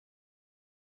Bly.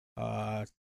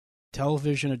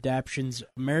 Television adaptions: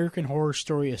 American Horror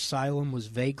Story Asylum was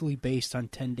vaguely based on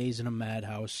 10 Days in a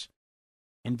Madhouse.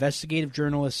 Investigative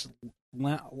journalist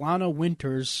Lana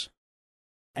Winters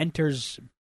enters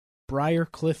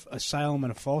Briarcliff Asylum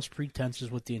on false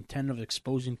pretenses with the intent of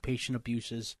exposing patient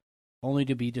abuses, only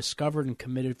to be discovered and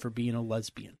committed for being a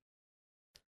lesbian.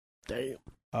 Damn.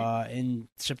 In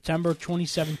September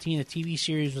 2017, a TV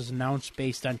series was announced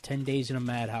based on 10 Days in a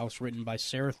Madhouse, written by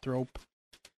Sarah Thrope,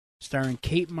 starring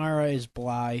Kate Mara as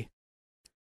Bly,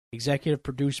 executive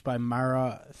produced by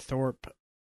Mara Thorpe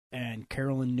and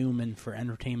Carolyn Newman for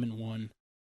Entertainment One.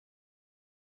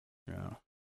 Yeah.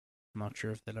 I'm not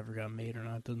sure if that ever got made or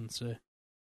not, it doesn't say.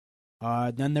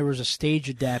 Then there was a stage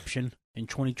adaptation in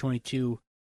 2022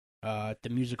 at the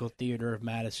Musical Theater of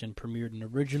Madison, premiered an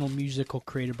original musical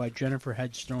created by Jennifer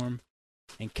Headstorm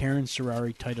and Karen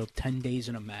Serrari titled 10 Days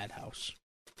in a Madhouse.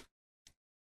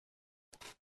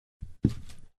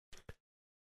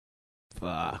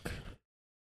 Fuck.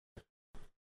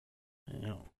 I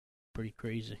know. Pretty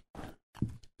crazy.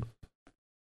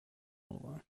 Hold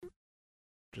on.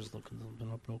 Just looking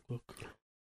something up real quick.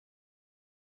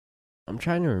 I'm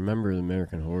trying to remember the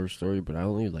American Horror Story, but I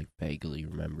only vaguely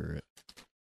remember it.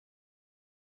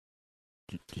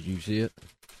 Did you see it?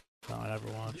 No, I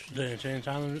never watched. The Insane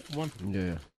Asylum one?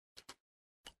 Yeah.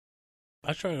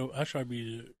 I try to watch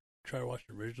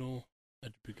the original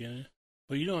at the beginning,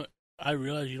 but I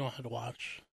realize you don't have to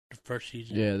watch the first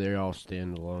season. Yeah, they're all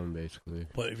standalone basically.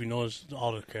 But if you notice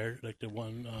all the characters, like the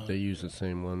one, they use the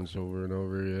same ones over and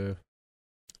over. Yeah.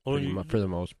 Well, for the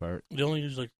most part, they only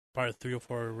use probably 3 or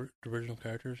 4 original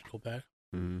characters. Go back.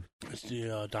 Mm-hmm. It's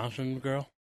the Downton girl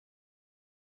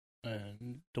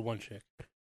and the one chick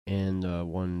and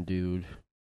one dude.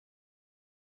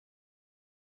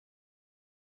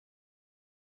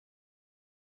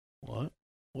 What?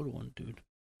 What one dude?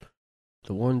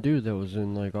 The one dude that was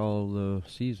in all the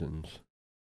seasons.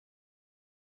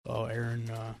 Oh, Aaron.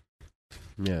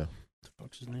 Yeah. What the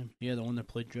fuck's his name? Yeah, the one that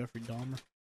played Jeffrey Dahmer.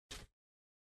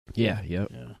 Yeah. Yep.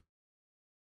 Yeah.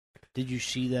 Did you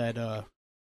see that?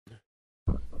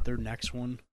 Their next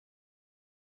one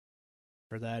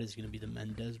for that is going to be the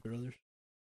Mendez brothers.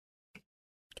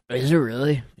 Is it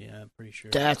really? Yeah, I'm pretty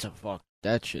sure.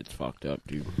 That shit's fucked up,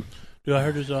 dude. Dude, I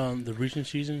heard this the recent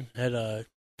season had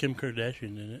Kim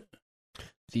Kardashian in it.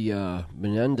 The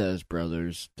Menendez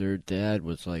brothers, their dad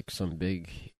was like some big,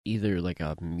 either like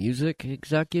a music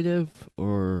executive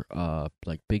or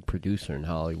like big producer in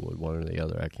Hollywood, one or the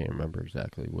other. I can't remember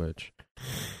exactly which.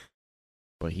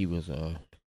 But he was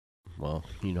well,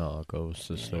 you know how it goes,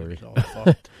 the story. He was all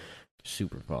fucked.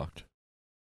 Super fucked.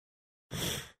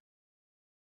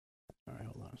 Alright,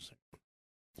 hold on a second.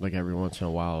 Like every once in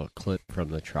a while, a clip from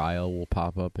the trial will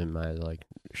pop up in my like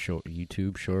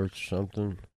YouTube shorts or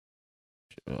something.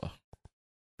 Ugh.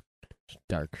 It's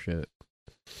dark shit.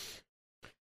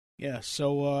 Yeah,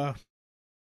 so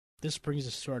this brings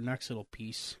us to our next little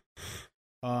piece.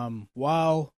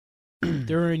 While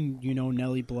during,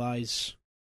 Nellie Bly's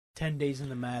 10 days in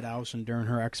the Madhouse and during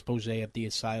her expose at the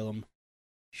asylum,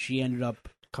 she ended up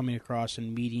coming across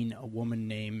and meeting a woman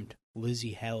named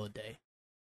Lizzie Halliday.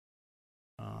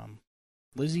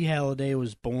 Lizzie Halliday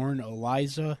was born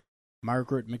Eliza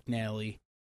Margaret McNally,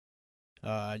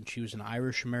 and she was an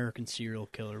Irish-American serial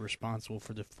killer responsible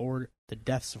for the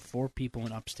deaths of 4 people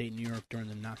in upstate New York during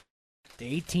the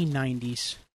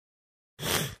 1890s.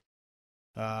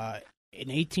 In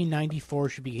 1894,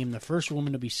 she became the first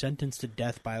woman to be sentenced to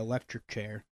death by electric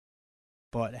chair,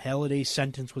 but Halliday's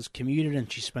sentence was commuted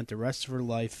and she spent the rest of her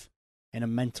life in a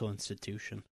mental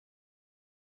institution.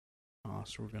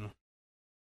 So we're going to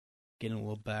get a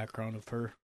little background of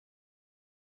her.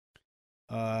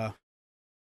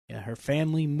 Her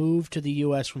family moved to the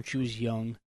U.S. when she was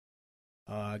young,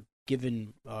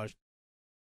 given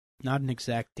not an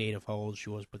exact date of how old she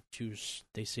was, but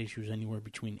they say she was anywhere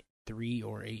between 3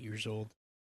 or 8 years old.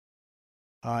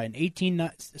 In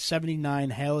 1879,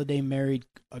 Halliday married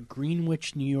a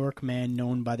Greenwich, New York man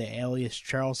known by the alias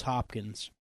Charles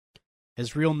Hopkins.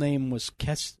 His real name was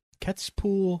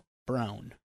Ketzpool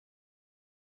Brown.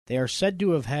 They are said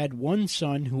to have had one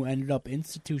son who ended up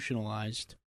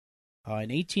institutionalized. In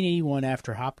 1881,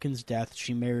 after Hopkins' death,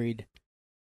 she married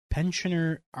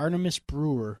pensioner Artemus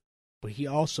Brewer, but he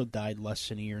also died less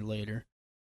than a year later.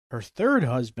 Her third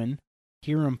husband,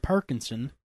 Hiram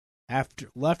Parkinson,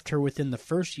 left her within the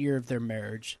first year of their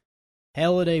marriage.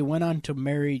 Halliday went on to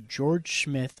marry George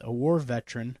Smith, a war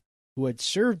veteran who had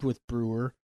served with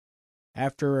Brewer.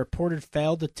 After a reported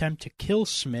failed attempt to kill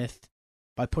Smith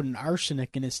by putting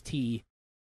arsenic in his tea,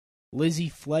 Lizzie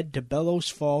fled to Bellows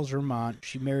Falls, Vermont.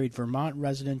 She married Vermont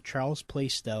resident Charles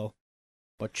Plaisdell,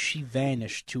 but she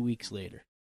vanished 2 weeks later.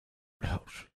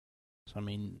 Ouch. So,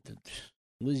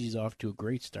 Lizzie's off to a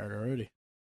great start already.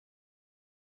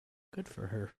 Good for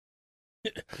her.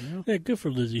 Yeah, good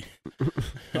for Lizzie.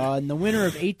 In the winter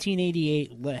of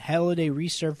 1888, Halliday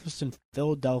resurfaced in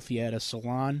Philadelphia at a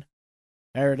saloon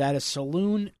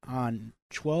on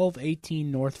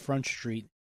 1218 North Front Street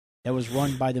that was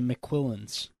run by the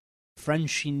McQuillans,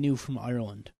 friends she knew from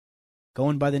Ireland.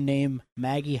 Going by the name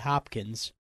Maggie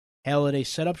Hopkins, Halliday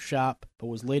set up shop but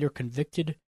was later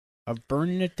convicted of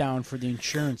burning it down for the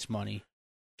insurance money.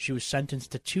 She was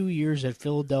sentenced to 2 years at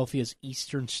Philadelphia's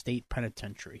Eastern State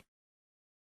Penitentiary.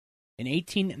 In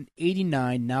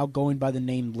 1889, now going by the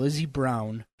name Lizzie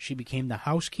Brown, she became the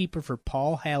housekeeper for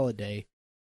Paul Halliday,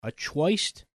 a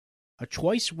twice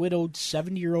widowed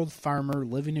 70-year-old farmer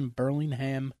living in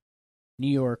Burlingame, New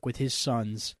York, with his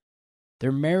sons.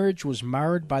 Their marriage was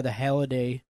marred by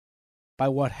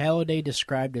what Halliday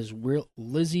described as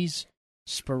Lizzie's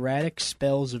sporadic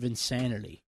spells of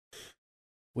insanity.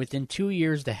 Within 2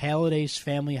 years, the Hallidays'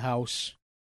 family house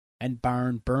and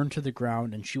barn burned to the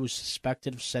ground, and she was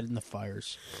suspected of setting the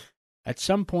fires. At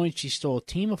some point, she stole a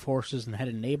team of horses and had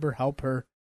a neighbor help her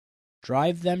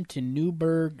drive them to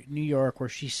Newburgh, New York, where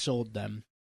she sold them.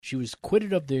 She was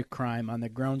acquitted of the crime on the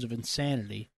grounds of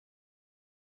insanity.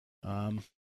 Then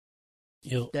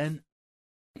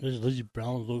this Lizzie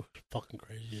Brown looks fucking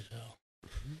crazy as hell.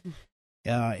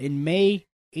 In May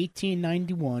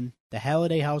 1891, the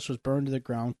Halliday house was burned to the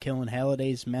ground, killing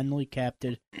Halliday's mentally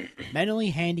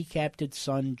handicapped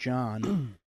son,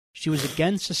 John. She was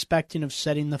again suspected of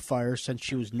setting the fire since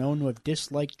she was known to have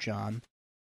disliked John.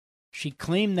 She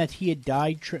claimed that he had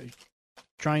died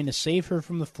trying to save her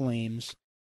from the flames,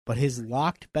 but his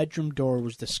locked bedroom door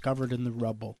was discovered in the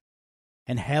rubble,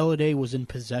 and Halliday was in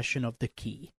possession of the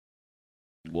key.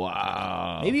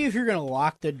 Wow. Maybe if you're going to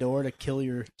lock the door to kill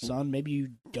your son, maybe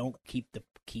you don't keep the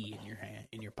key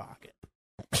in your pocket.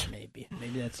 Maybe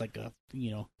that's like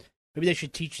maybe they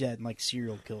should teach that in like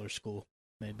serial killer school.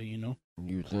 Maybe,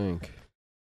 You think?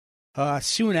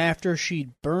 Soon after she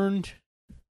had burned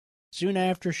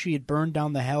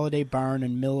down the Halliday barn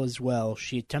and mill as well,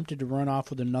 she attempted to run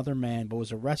off with another man, but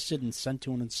was arrested and sent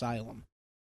to an asylum.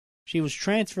 She was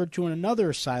transferred to another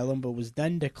asylum, but was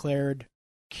then declared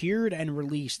cured and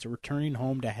released, returning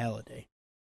home to Halliday.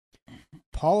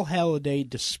 Paul Halliday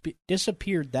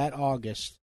disappeared that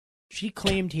August. She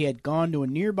claimed he had gone to a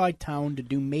nearby town to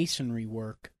do masonry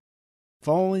work.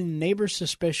 Following neighbors'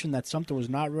 suspicion that something was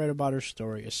not right about her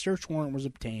story, a search warrant was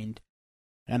obtained,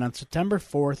 and on September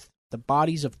 4th, the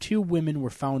bodies of 2 women were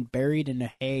found buried in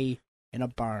the hay in a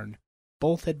barn.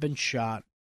 Both had been shot.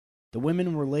 The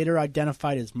women were later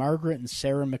identified as Margaret and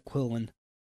Sarah McQuillan.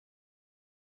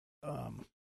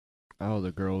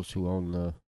 The girls who own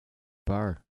the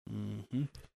bar. Mm-hmm.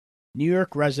 New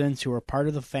York residents who were part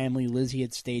of the family Lizzie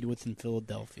had stayed with in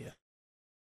Philadelphia.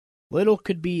 Little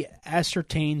could be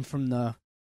ascertained from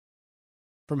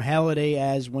Halliday,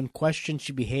 as when questioned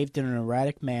she behaved in an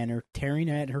erratic manner, tearing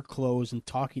at her clothes and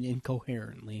talking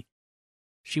incoherently.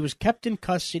 She was kept in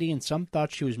custody, and some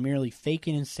thought she was merely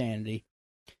faking insanity.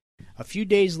 A few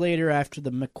days later, after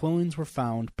the McQuillans were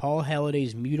found, Paul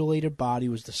Halliday's mutilated body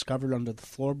was discovered under the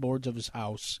floorboards of his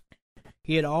house.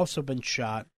 He had also been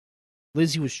shot.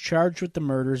 Lizzie was charged with the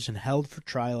murders and held for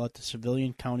trial at the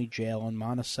Civilian County Jail in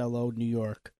Monticello, New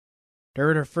York.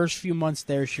 During her first few months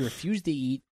there, she refused to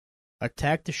eat,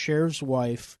 attacked the sheriff's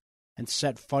wife, and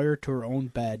set fire to her own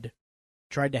bed,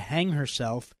 tried to hang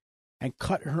herself, and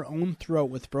cut her own throat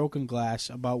with broken glass,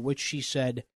 about which she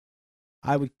said,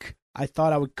 I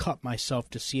thought I would cut myself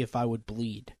to see if I would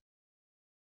bleed.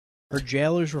 Her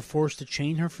jailers were forced to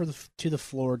chain her to the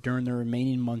floor during the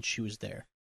remaining months she was there.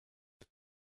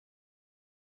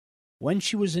 While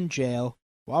she was in jail,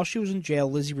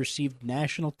 Lizzie received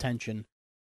national attention,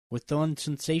 with one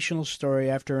sensational story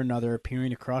after another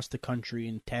appearing across the country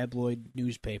in tabloid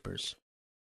newspapers.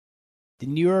 The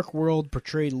New York World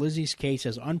portrayed Lizzie's case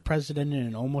as unprecedented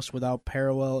and almost without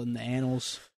parallel in the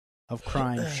annals of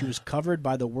crime. She was covered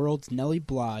by the World's Nellie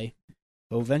Bly,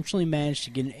 who eventually managed to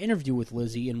get an interview with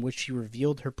Lizzie in which she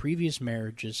revealed her previous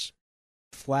marriages,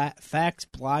 facts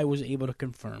Bly was able to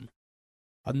confirm.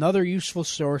 Another useful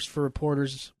source for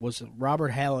reporters was Robert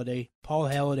Halliday, Paul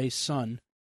Halliday's son.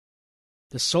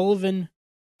 The Sullivan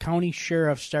County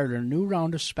Sheriff started a new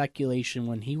round of speculation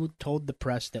when he told the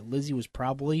press that Lizzie was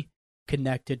probably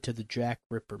connected to the Jack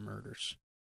Ripper murders.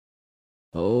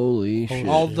 Holy shit.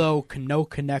 Although no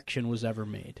connection was ever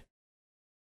made.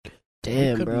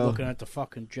 Damn, we could bro. be looking at the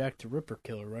fucking Jack the Ripper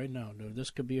killer right now, dude. This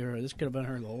could be her. This could have been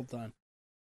her the whole time.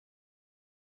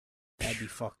 That'd be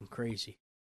fucking crazy.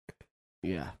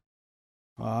 Yeah.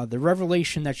 The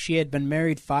revelation that she had been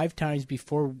married 5 times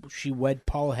before she wed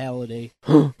Paul Halliday.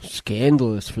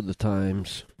 Scandalous for the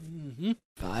times. Mm-hmm.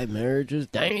 5 marriages?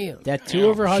 Damn. That 2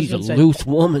 of her husbands She's a loose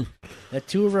woman. That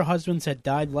 2 of her husbands had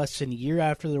died less than a year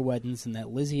after their weddings, and that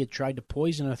Lizzie had tried to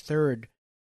poison a third,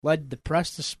 led the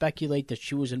press to speculate that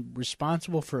she was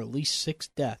responsible for at least 6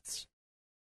 deaths.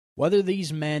 Whether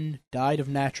these men died of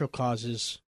natural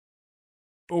causes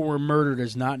or were murdered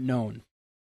is not known,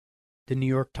 the New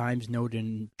York Times noted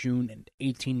in June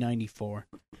 1894.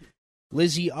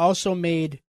 Lizzie also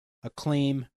made a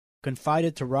claim,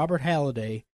 confided to Robert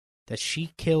Halliday, that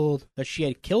she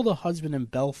had killed a husband in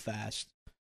Belfast,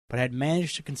 but had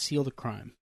managed to conceal the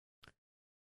crime.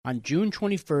 On June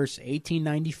 21st,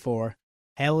 1894,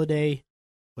 Halliday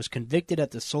was convicted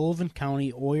at the Sullivan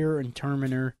County, Oyer and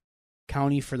Terminer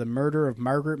County for the murder of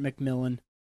Margaret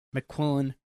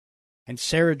McQuillan, and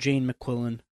Sarah Jane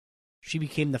McQuillan. She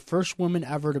became the first woman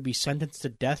ever to be sentenced to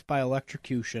death by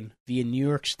electrocution via New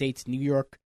York State's New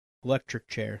York Electric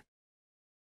Chair.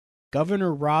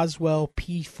 Governor Roswell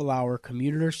P. Flower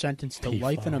commuted her sentence to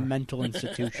life in a mental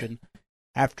institution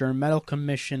after a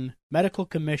medical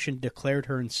commission declared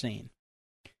her insane.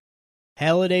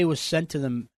 Halliday was sent to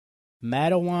the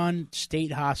Madhouse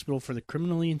State Hospital for the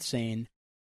Criminally Insane,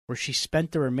 where she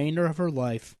spent the remainder of her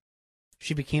life.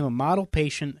 She became a model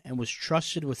patient and was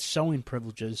trusted with sewing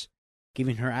privileges,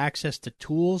 giving her access to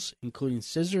tools, including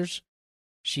scissors.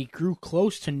 She grew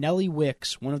close to Nellie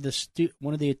Wicks, one of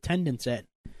the attendants at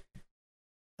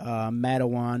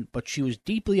Madhouse, but she was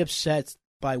deeply upset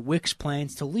by Wicks'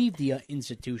 plans to leave the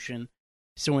institution.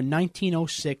 So in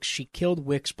 1906, she killed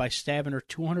Wicks by stabbing her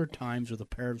 200 times with a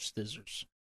pair of scissors.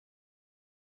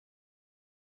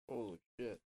 Holy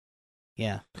shit.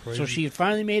 Yeah. Crazy. So she had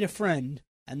finally made a friend,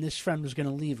 and this friend was going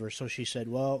to leave her, so she said,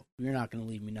 well, you're not going to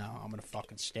leave me now. I'm going to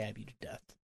fucking stab you to death.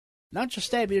 Not just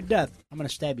stab you to death, I'm going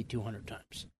to stab you 200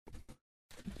 times.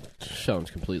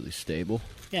 Sounds completely stable.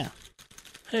 Yeah.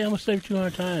 Hey, I'm going to save you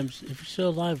 200 times. If you're still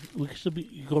alive, we can still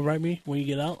you go write me when you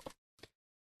get out?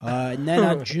 And then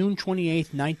on June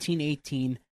 28th,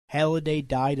 1918, Halliday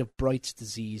died of Bright's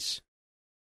disease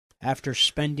after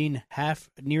spending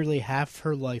nearly half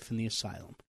her life in the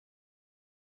asylum.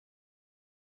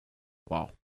 Wow.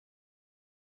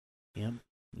 Yep.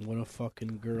 What a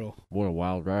fucking girl. What a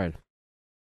wild ride.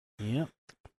 Yep.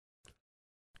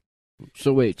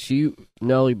 So wait,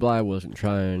 Nellie Bly wasn't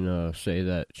trying to say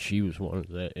that she was one of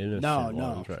the innocent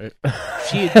ones, right?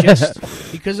 She had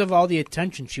just, because of all the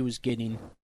attention she was getting,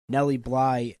 Nellie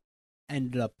Bly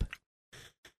ended up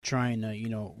trying to,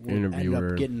 Interview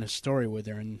her. getting a story with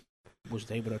her and was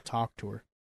able to talk to her.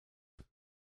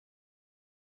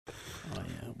 Oh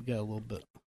yeah, we got a little bit.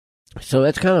 So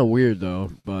that's kind of weird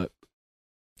though, but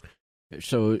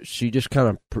so she just kind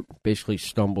of basically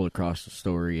stumbled across the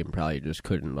story and probably just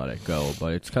couldn't let it go.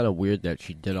 But it's kind of weird that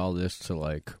she did all this to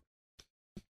like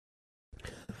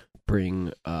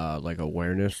bring like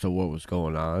awareness to what was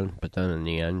going on, but then in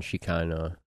the end she kind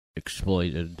of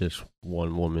exploited this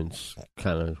one woman's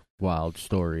kind of wild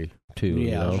story too.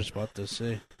 Yeah, I was just about to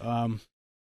say.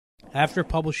 After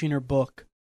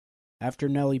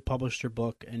Nellie published her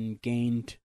book and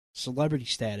gained celebrity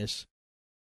status,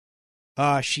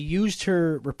 she used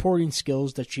her reporting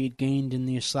skills that she had gained in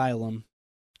the asylum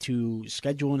to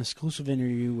schedule an exclusive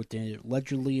interview with the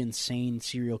allegedly insane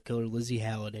serial killer Lizzie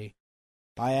Halliday.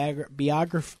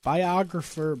 Biographer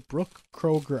Brooke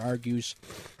Kroger argues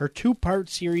her two-part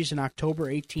series in October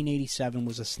 1887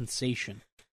 was a sensation,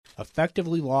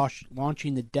 effectively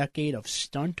launching the decade of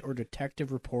stunt or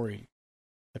detective reporting,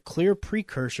 a clear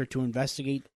precursor to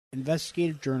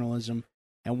investigative journalism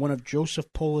and one of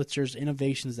Joseph Pulitzer's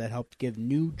innovations that helped give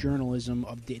new journalism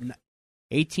of the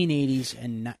 1880s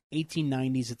and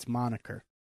 1890s its moniker.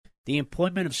 The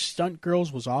employment of stunt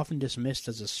girls was often dismissed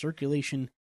as a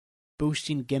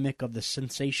circulation-boosting gimmick of the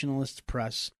sensationalist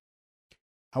press.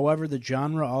 However, the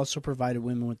genre also provided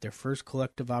women with their first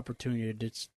collective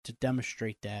opportunity to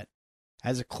demonstrate that,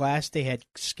 as a class, they had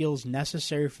skills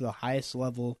necessary for the highest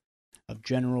level of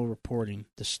general reporting.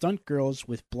 The stunt girls,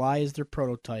 with Bly as their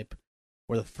prototype,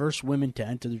 were the first women to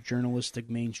enter the journalistic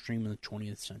mainstream in the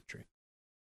 20th century.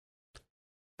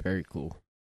 Very cool.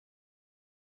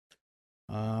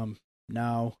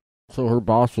 Now... So her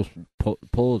boss was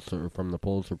Pulitzer from the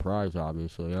Pulitzer Prize,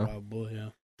 obviously, yeah? Probably, yeah.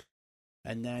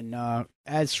 And then,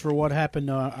 as for what happened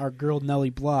to our girl Nellie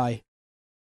Bly,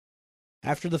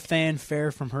 after the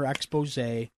fanfare from her expose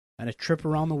and a trip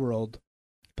around the world,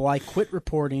 Bly quit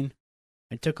reporting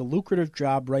and took a lucrative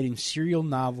job writing serial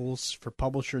novels for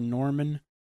publisher Norman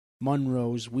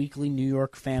Munro's weekly New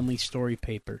York Family Story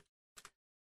paper.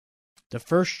 The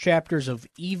first chapters of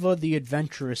Eva the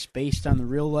Adventuress, based on the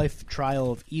real-life trial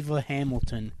of Eva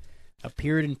Hamilton,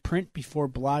 appeared in print before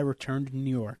Bly returned to New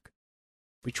York.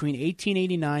 Between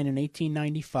 1889 and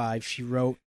 1895, she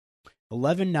wrote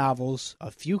 11 novels.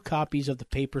 A few copies of the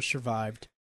paper survived.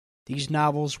 These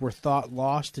novels were thought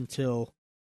lost until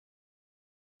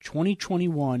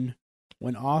 2021,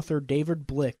 when author David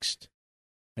Blixt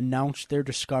announced their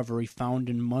discovery, found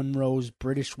in Munro's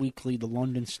British weekly, The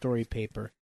London Story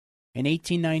paper. In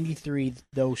 1893,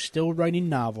 though still writing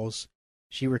novels,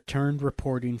 she returned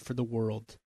reporting for the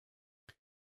World.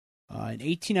 In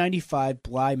 1895,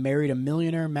 Bly married a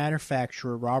millionaire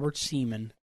manufacturer, Robert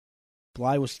Seaman.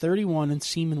 Bly was 31 and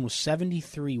Seaman was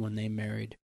 73 when they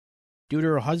married. Due to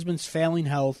her husband's failing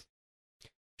health,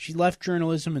 she left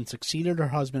journalism and succeeded her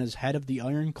husband as head of the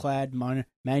Ironclad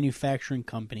Manufacturing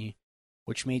Company,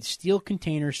 which made steel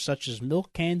containers such as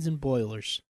milk cans and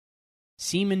boilers.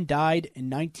 Seaman died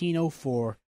in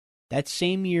 1904. That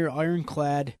same year,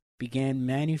 Ironclad began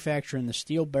manufacturing the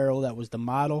steel barrel that was the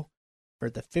model for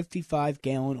the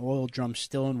 55-gallon oil drum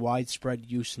still in widespread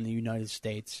use in the United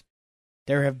States.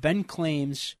 There have been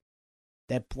claims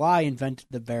that Bly invented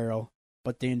the barrel,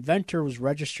 but the inventor was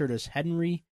registered as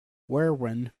Henry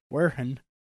Warren.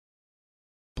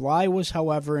 Bly was,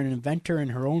 however, an inventor in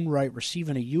her own right,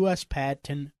 receiving a U.S.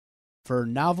 patent for a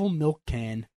novel milk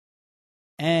can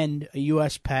and a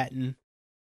U.S. patent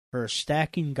for a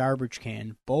stacking garbage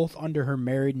can, both under her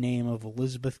married name of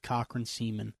Elizabeth Cochran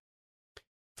Seaman.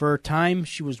 For a time,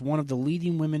 she was one of the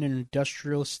leading women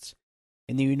industrialists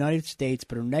in the United States,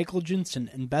 but her negligence and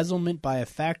embezzlement by a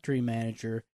factory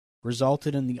manager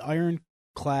resulted in the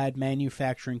Ironclad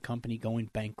Manufacturing Company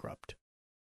going bankrupt.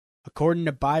 According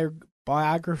to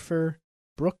biographer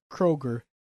Brooke Kroger,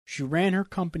 she ran her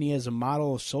company as a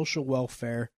model of social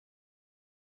welfare,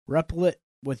 replete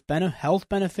with health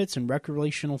benefits and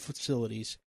recreational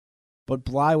facilities. But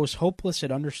Bly was hopeless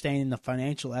at understanding the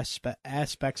financial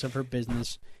aspects of her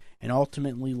business and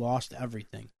ultimately lost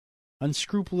everything.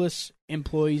 Unscrupulous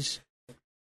employees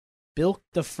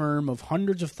bilked the firm of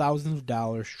hundreds of thousands of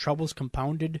dollars, troubles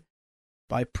compounded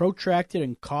by protracted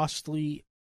and costly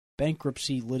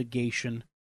bankruptcy litigation.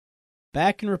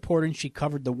 Back in reporting, she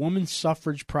covered the women's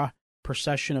suffrage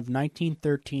procession of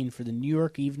 1913 for the New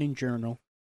York Evening Journal.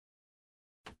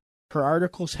 Her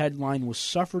article's headline was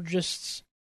 "Suffragists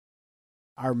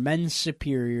Are Men's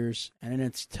Superiors," and in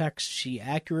its text she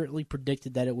accurately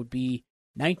predicted that it would be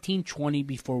 1920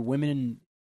 before women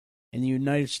in the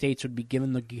United States would be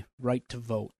given the right to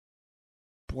vote.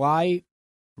 Bly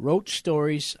wrote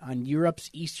stories on Europe's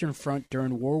Eastern Front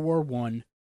during World War I.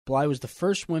 Bly was the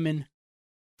first woman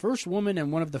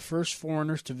and one of the first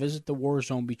foreigners to visit the war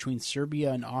zone between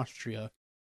Serbia and Austria.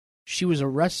 She was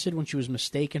arrested when she was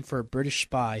mistaken for a British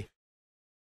spy.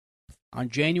 On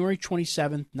January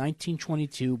 27,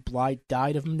 1922, Bly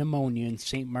died of pneumonia in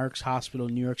St. Mark's Hospital,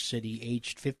 New York City,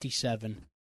 aged 57.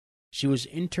 She was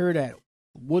interred at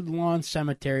Woodlawn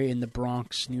Cemetery in the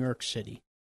Bronx, New York City.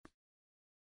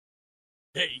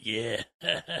 Yeah.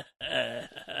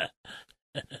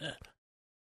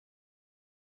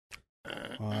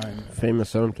 Famous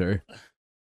cemetery.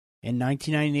 In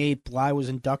 1998, Bly was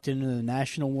inducted into the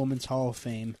National Women's Hall of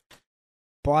Fame.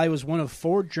 Bly was one of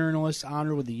 4 journalists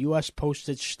honored with a U.S.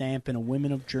 postage stamp and a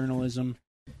Women of Journalism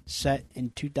set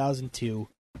in 2002.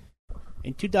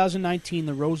 In 2019,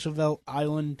 the Roosevelt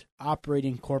Island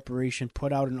Operating Corporation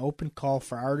put out an open call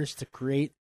for artists to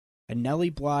create a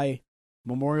Nellie Bly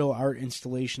memorial art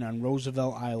installation on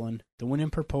Roosevelt Island. The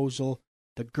winning proposal,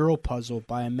 The Girl Puzzle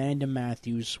by Amanda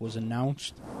Matthews, was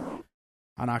announced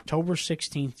on October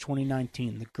 16,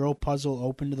 2019. The Girl Puzzle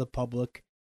opened to the public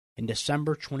in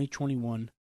December 2021.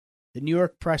 The New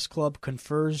York Press Club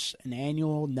confers an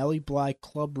annual Nellie Bly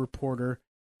Club Reporter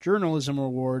Journalism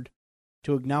Award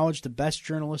to acknowledge the best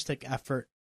journalistic effort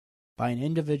by an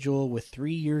individual with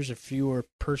 3 years or fewer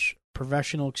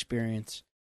professional experience.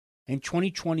 In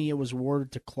 2020, it was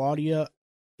awarded to Claudia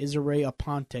Isare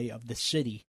Aponte of The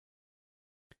City.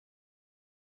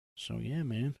 So, yeah,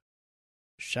 man.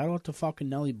 Shout out to fucking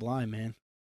Nellie Bly, man.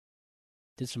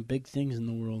 Did some big things in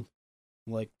the world.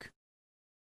 Like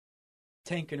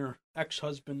tanking her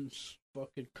ex-husband's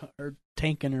fucking... or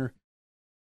tanking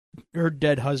her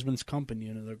dead husband's company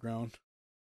into the ground.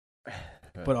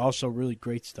 But also really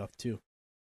great stuff, too.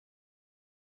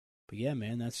 But yeah,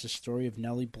 man, that's the story of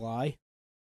Nellie Bly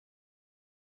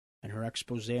and her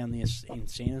expose on the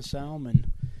insane asylum,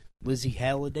 and Lizzie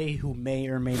Halliday, who may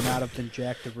or may not have been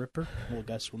Jack the Ripper. Well, I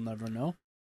guess we'll never know.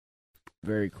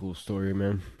 Very cool story,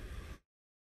 man.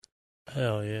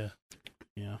 Hell yeah.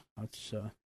 Yeah, that's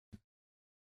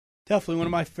definitely one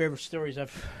of my favorite stories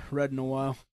I've read in a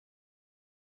while.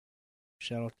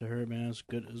 Shout out to her, man. It was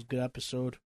good. It was a good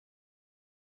episode.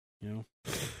 You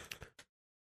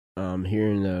know,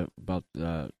 hearing about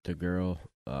the girl,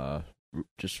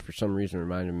 just for some reason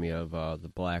reminded me of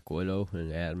the Black Widow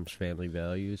in Addams Family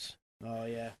Values. Oh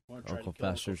yeah, Uncle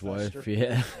Fester's wife.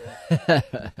 Yeah.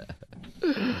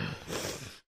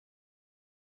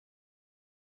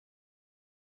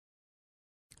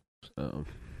 So.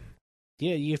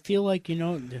 Yeah, you feel like, you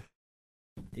know,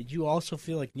 did you also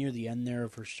feel like near the end there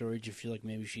of her story, did you feel like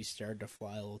maybe she started to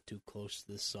fly a little too close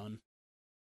to the sun?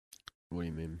 What do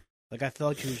you mean? Like, I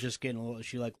felt like she was just getting a little,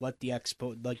 she like let the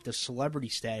expo, like the celebrity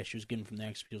status she was getting from the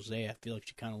expose, I feel like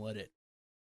she kind of let it,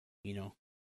 you know.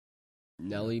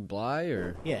 Nellie Bly,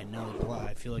 or? Yeah, Nellie Bly.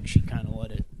 I feel like she kind of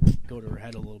let it go to her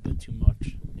head a little bit too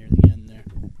much near the end there.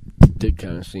 Did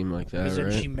kind of seem like that, because right?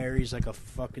 then she marries like a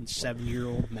fucking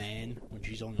 7-year-old man when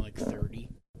she's only like 30.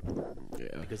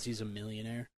 Yeah. Because he's a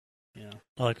millionaire, you know.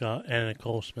 Like Anna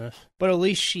Nicole Smith. But at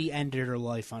least she ended her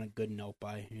life on a good note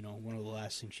by, you know, one of the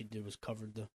last things she did was cover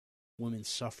the women's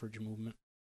suffrage movement.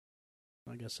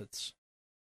 I guess that's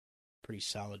a pretty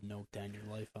solid note to end your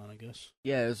life on, I guess.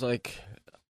 Yeah, it's like,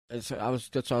 that's why I was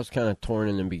kind of torn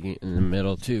in the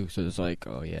middle too. So it's like,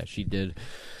 oh yeah, she did.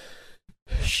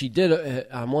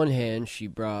 On one hand, she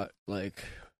brought like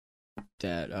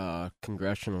that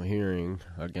congressional hearing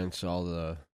against all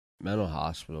the mental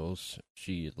hospitals.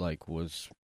 She like was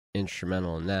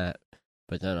instrumental in that,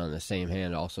 but then on the same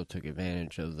hand, also took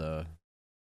advantage of the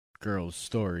girl's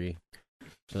story.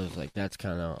 So it's like that's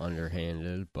kind of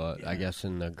underhanded, but yeah. I guess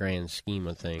in the grand scheme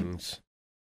of things,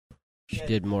 she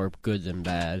did more good than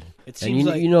bad. It seems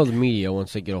and you know the media,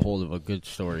 once they get a hold of a good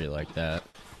story like that,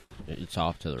 it's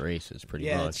off to the races pretty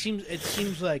much. Yeah, it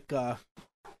seems like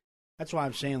that's why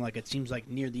I'm saying, like, it seems like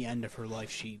near the end of her life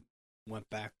she went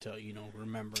back to, you know,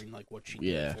 remembering like what she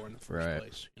did for in the first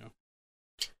place, you know.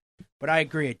 But I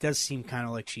agree, it does seem kind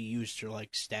of like she used her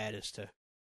like status to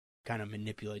kind of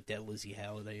manipulate that Lizzie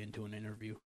Halliday into an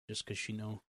interview just because she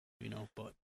know, you know,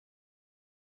 but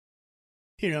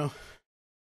you know,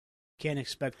 can't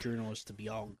expect journalists to be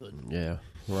all good. Yeah,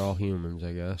 we're all humans,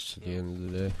 I guess, at the end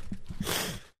of the day.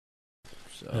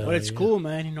 So, but it's cool,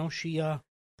 man. You know, she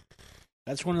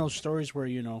that's one of those stories where,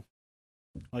 you know,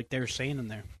 Like they were saying in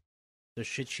there, the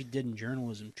shit she did in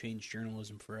journalism changed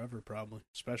journalism forever, probably,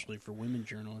 especially for women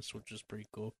journalists, which is pretty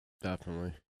cool.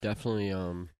 Definitely. Definitely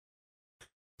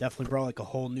brought like a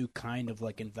whole new kind of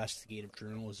like investigative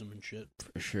journalism and shit.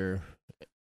 For sure.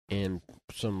 And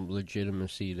some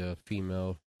legitimacy to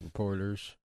female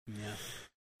reporters. Yeah.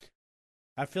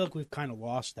 I feel like we've kind of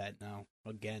lost that now,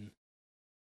 again.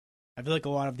 I feel like a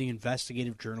lot of the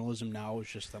investigative journalism now is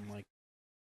just them, like,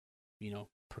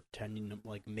 pretending to,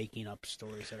 like, making up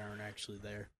stories that aren't actually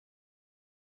there.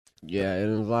 Yeah,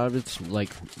 and a lot of it's,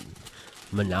 like,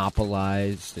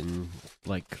 monopolized and,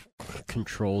 like,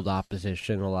 controlled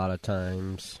opposition a lot of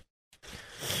times.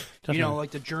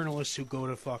 Like the journalists who go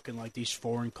to fucking, like, these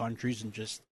foreign countries and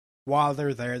just, while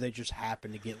they're there, they just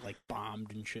happen to get, like,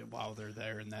 bombed and shit while they're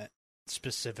there in that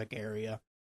specific area.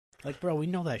 Like, bro, we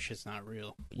know that shit's not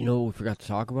real. You know what we forgot to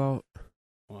talk about?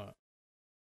 What?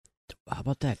 How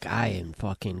about that guy in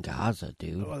fucking Gaza,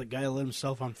 dude? Oh, the guy that lit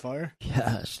himself on fire?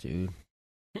 Yes, dude.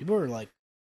 People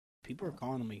are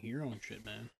calling him a hero and shit,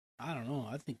 man. I don't know.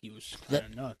 I think he was kind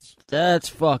of nuts. That's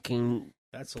fucking...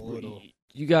 That's a little...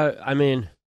 You got... I mean...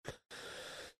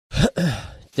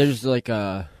 there's like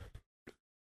a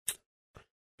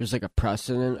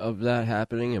precedent of that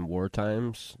happening in war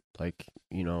times. Like,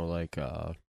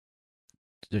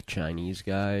 the Chinese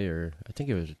guy, or I think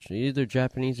it was either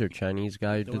Japanese or Chinese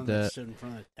guy who did that. In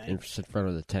front of the tank. In front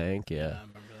of the tank, yeah. I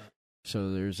remember that.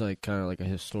 So there's like kind of like a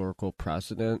historical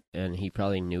precedent, and he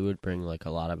probably knew it'd bring like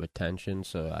a lot of attention.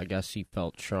 So I guess he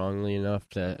felt strongly enough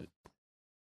that.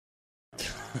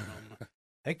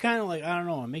 It kind of like, I don't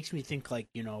know. It makes me think like,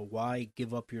 why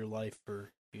give up your life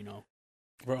for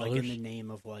like in the name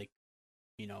of like,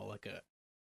 like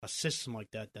a system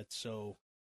like that that's so,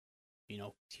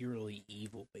 purely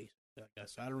evil, basically, I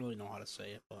guess. I don't really know how to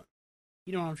say it, but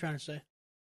you know what I'm trying to say?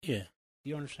 Yeah. Do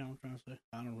you understand what I'm trying to say?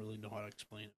 I don't really know how to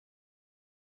explain it.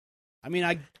 I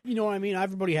mean, you know what I mean?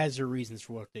 Everybody has their reasons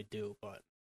for what they do, but...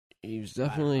 He was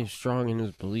definitely strong in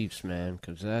his beliefs, man,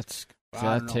 because that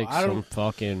takes some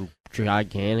fucking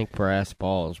gigantic brass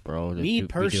balls, bro. Me,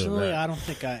 personally, I don't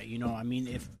think I mean,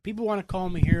 if people want to call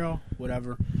him a hero,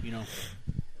 whatever,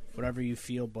 whatever you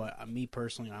feel, but me,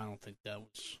 personally, I don't think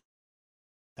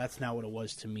that's not what it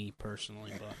was to me,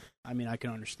 personally, but, I mean, I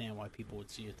can understand why people would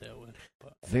see it that way,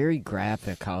 but... Very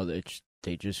graphic how they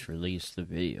just released the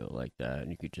video like that,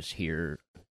 and you could just hear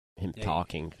him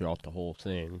talking throughout the whole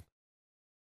thing.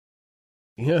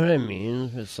 You know what I mean?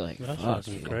 It's like, that's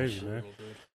crazy, man.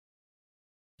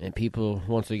 And people,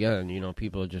 once again,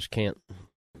 people just can't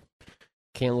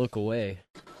look away.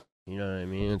 You know what I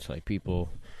mean? It's like people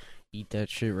eat that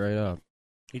shit right up.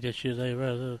 Eat that shit right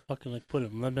up. Fucking like put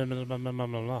it. Blah, blah, blah, blah, blah,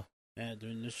 blah, blah. Yeah,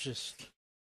 dude, it's just,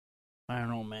 I don't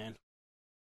know, man.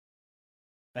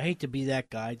 I hate to be that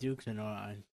guy, dude, because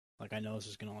I know this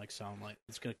is gonna sound like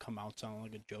it's gonna come out sounding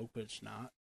like a joke, but it's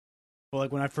not. But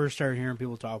like when I first started hearing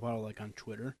people talk about it, like on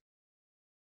Twitter,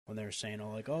 when they were saying,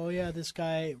 oh yeah, this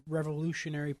guy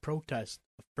revolutionary protest.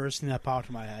 The first thing that popped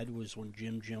in my head was when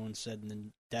Jim Jones said in the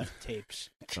death tapes.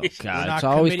 Oh God, it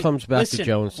always comes back to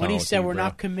Jones. When he said we're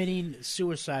not committing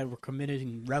suicide, we're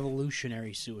committing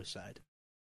revolutionary suicide.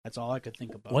 That's all I could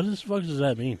think about. What the fuck does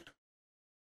that mean?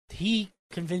 He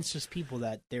convinces people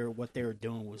that what they were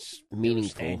doing was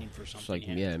meaningful. Standing for something. It's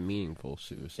like, meaningful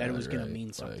suicide. That it was going to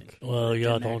mean something. Well,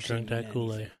 y'all don't drink that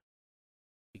Kool-Aid.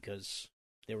 Because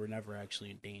they were never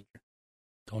actually in danger.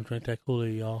 Don't drink that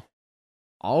Kool-Aid, y'all.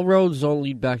 All roads don't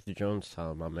lead back to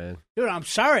Jonestown, my man. Dude, I'm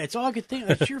sorry. It's all I could think.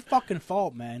 It's your fucking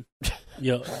fault, man.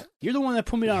 Yo, you're the one that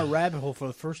put me down a rabbit hole for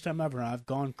the first time ever, and I've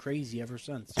gone crazy ever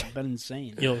since. I've been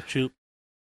insane. Yo, Choop,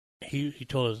 he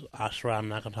told us, I swear I'm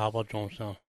not going to talk about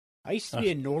Jonestown. I used to be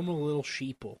a normal little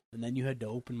sheeple, and then you had to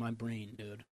open my brain,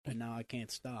 dude. And now I can't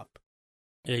stop.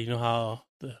 Yeah, you know how...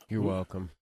 You're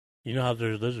welcome. You know how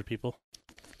there's lizard people?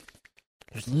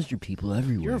 There's lizard people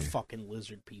everywhere. You're a fucking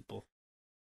lizard people.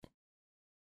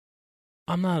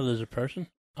 I'm not a lizard person.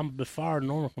 I'm a bit far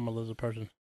normal from a lizard person.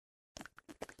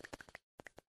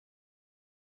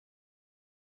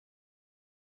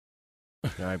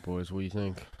 All right, boys, what do you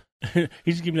think?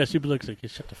 He's just giving me that super look. Like,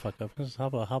 shut the fuck up. How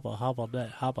about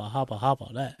that? How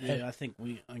about that? Yeah, hey. I think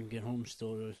I can get home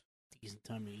still at a decent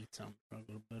time to eat something. I'll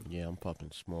go to bed. Yeah, I'm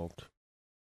fucking smoked.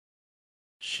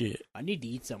 Shit. I need to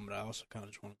eat something, but I also kind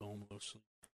of just want to go home and go sleep.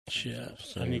 Shit.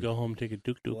 I need to go home and take a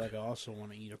duke. Like, I also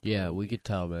want to eat a pierogi. Yeah, we could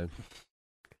tell, man.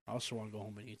 I also want to go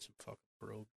home and eat some fucking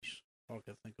pierogies. All I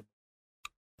can think of.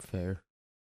 Fair.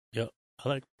 Yo, I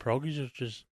like pierogies are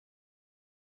just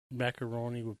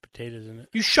macaroni with potatoes in it.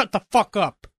 You shut the fuck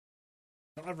up!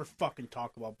 Don't ever fucking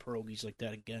talk about pierogies like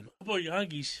that again. How about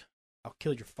Yankees? I'll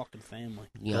kill your fucking family.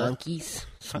 Yankees.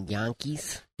 Some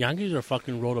Yankees. Yankees are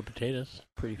fucking rolled up potatoes.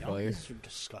 Pretty fire. These are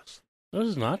disgusting. No,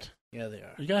 it's not. Yeah, they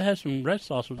are. You gotta have some red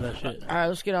sauce with that shit. Alright,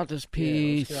 let's get out this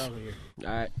piece. Yeah, let's get out of here.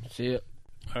 Alright, see ya.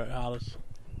 Alright, Alice.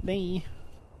 Bye.